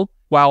deal,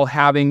 while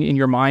having in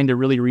your mind a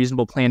really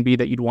reasonable plan B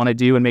that you'd want to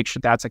do and make sure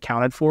that's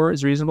accounted for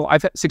is reasonable.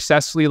 I've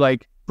successfully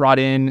like brought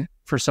in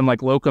for some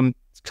like locum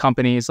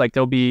companies, like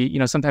there'll be, you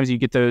know, sometimes you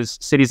get those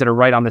cities that are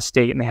right on the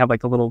state and they have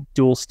like the little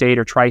dual state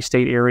or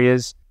tri-state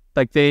areas.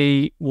 Like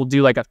they will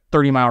do like a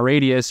 30-mile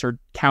radius or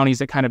counties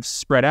that kind of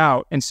spread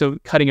out. And so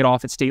cutting it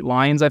off at state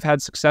lines, I've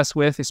had success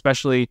with,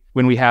 especially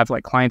when we have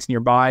like clients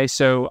nearby.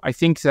 So I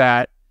think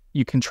that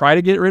you can try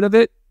to get rid of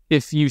it.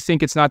 If you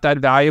think it's not that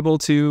valuable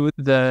to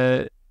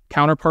the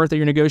counterpart that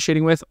you're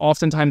negotiating with,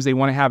 oftentimes they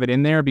want to have it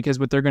in there because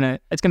it's going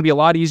to be a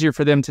lot easier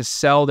for them to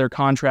sell their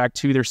contract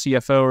to their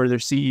CFO or their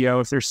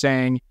CEO if they're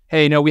saying,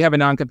 hey, no, we have a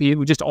non-compete,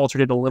 we just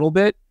altered it a little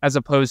bit, as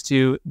opposed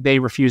to they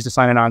refuse to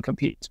sign a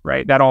non-compete,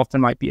 right? That often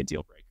might be a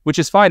deal breaker, which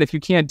is fine if you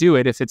can't do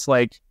it. If it's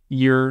like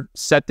you're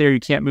set there, you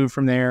can't move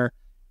from there,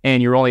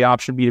 and your only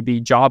option be to be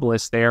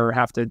jobless there or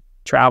have to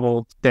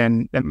travel,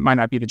 then that might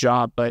not be the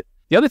job. But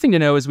the other thing to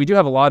know is we've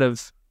had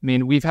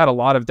a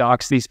lot of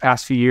docs these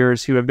past few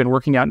years who have been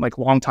working out in like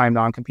long time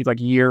non-compete, like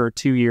a year or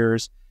 2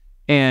 years.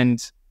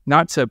 And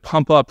not to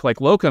pump up like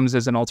locums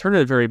as an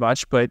alternative very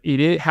much, but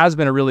it has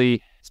been a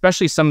really,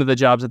 especially some of the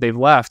jobs that they've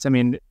left. I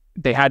mean,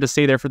 they had to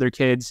stay there for their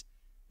kids.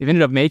 They've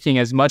ended up making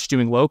as much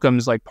doing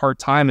locums like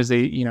part-time as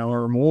they, you know,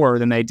 or more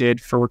than they did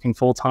for working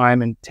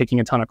full-time and taking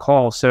a ton of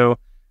calls. So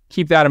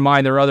keep that in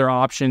mind. There are other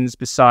options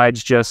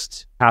besides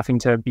just having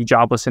to be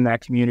jobless in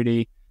that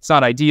community. It's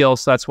not ideal,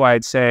 so that's why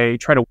I'd say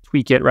try to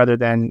tweak it rather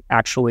than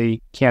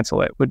actually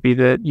cancel it would be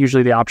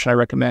usually the option I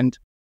recommend.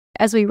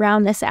 As we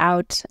round this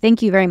out,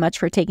 thank you very much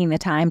for taking the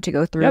time to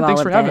go through all of this.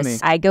 Thanks for having me.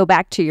 I go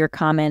back to your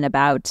comment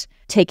about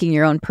taking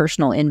your own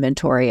personal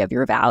inventory of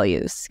your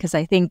values, because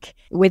I think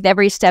with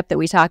every step that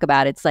we talk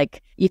about, it's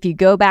like if you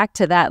go back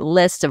to that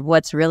list of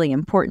what's really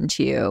important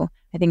to you,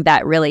 I think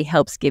that really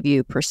helps give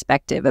you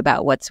perspective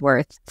about what's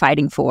worth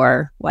fighting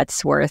for,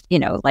 what's worth, you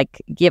know,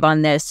 like give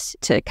on this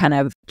to kind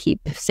of keep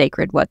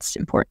sacred what's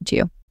important to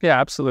you. Yeah,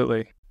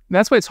 absolutely. And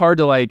that's why it's hard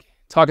to like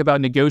talk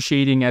about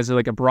negotiating as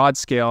like a broad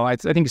scale. I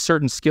think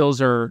certain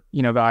skills are,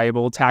 you know,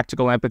 valuable: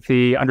 tactical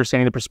empathy,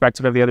 understanding the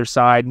perspective of the other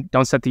side,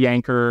 don't set the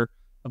anchor,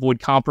 avoid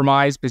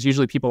compromise, because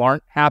usually people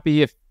aren't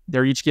happy if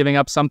they're each giving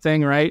up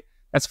something, right?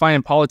 That's fine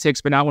in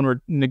politics, but not when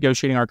we're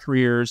negotiating our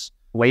careers.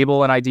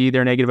 Label and ID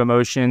their negative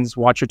emotions,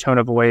 watch your tone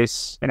of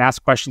voice, and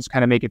ask questions to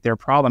kind of make it their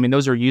problem. I mean,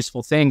 those are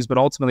useful things, but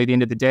ultimately at the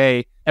end of the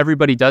day,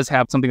 everybody does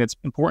have something that's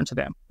important to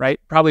them, right?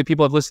 Probably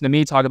people have listened to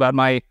me talk about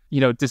my, you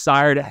know,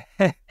 desire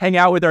to hang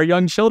out with our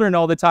young children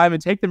all the time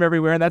and take them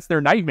everywhere, and that's their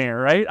nightmare,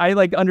 right? I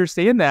like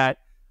understand that.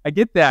 I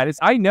get that.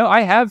 I know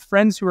I have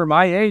friends who are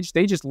my age.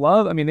 They just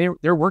love, I mean,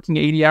 they're working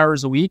 80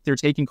 hours a week. They're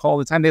taking call all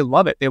the time. They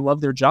love it. They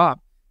love their job.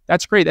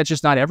 That's great. That's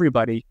just not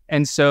everybody.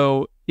 And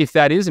so if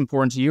that is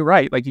important to you,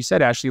 right, like you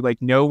said, Ashley, like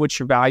know what's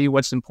your value,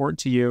 what's important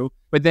to you,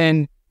 but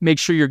then make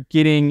sure you're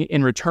getting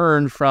in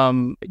return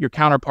from your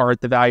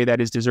counterpart the value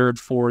that is deserved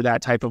for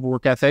that type of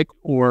work ethic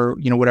or,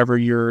 you know, whatever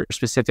your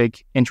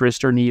specific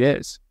interest or need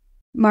is.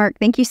 Mark,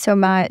 thank you so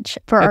much.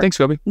 Thanks,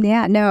 Kobe.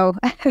 Yeah, no.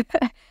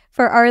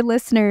 For our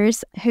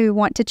listeners who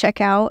want to check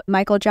out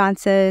Michael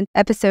Johnson,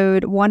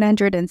 episode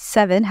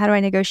 107, How Do I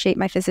Negotiate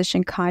My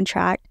Physician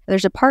Contract?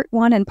 There's a part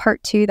 1 and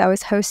part 2 that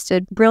was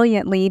hosted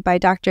brilliantly by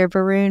Dr.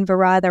 Varun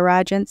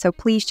Varadarajan, so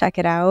please check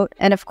it out.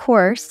 And of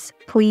course,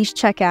 please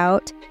check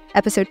out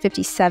episode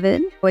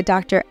 57 with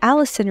Dr.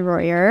 Allison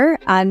Royer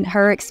on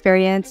her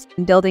experience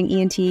in building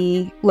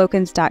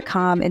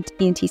ENTlocums.com and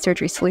ENT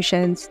surgery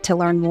solutions to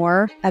learn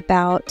more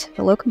about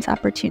the locums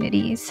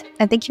opportunities.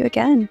 And thank you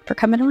again for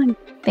coming on.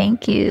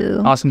 Thank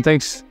you. Awesome.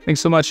 Thanks.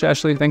 Thanks so much,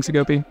 Ashley. Thanks,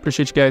 Agopi.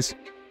 Appreciate you guys.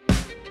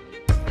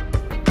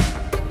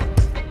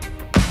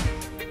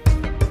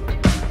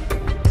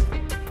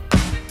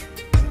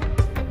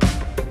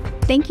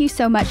 Thank you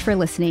so much for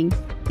listening.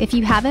 If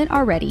you haven't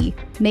already,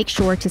 make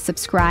sure to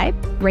subscribe,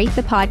 rate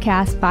the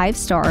podcast 5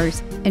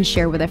 stars, and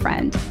share with a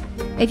friend.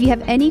 If you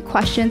have any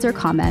questions or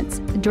comments,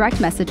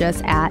 direct message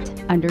us at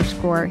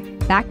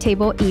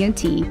 _BackTable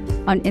ENT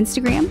on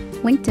Instagram,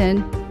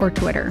 LinkedIn, or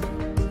Twitter.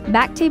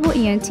 BackTable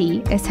ENT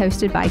is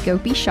hosted by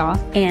Gopi Shah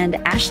and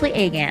Ashley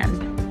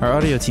Agan. Our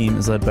audio team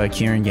is led by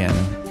Kieran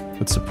Gannon,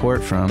 with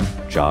support from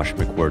Josh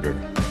McWhirter,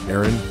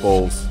 Aaron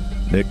Bowles,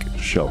 Nick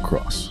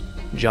Shellcross,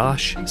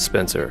 Josh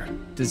Spencer.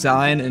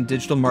 Design and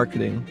digital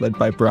marketing led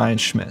by Brian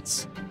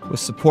Schmitz, with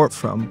support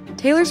from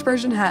Taylor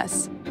Spurgeon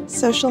Hess.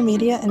 Social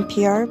media and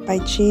PR by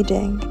Chi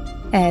Ding.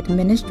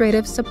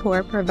 Administrative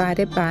support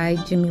provided by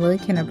Jamila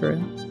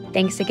Kennebrew.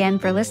 Thanks again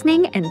for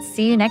listening, and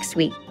see you next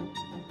week.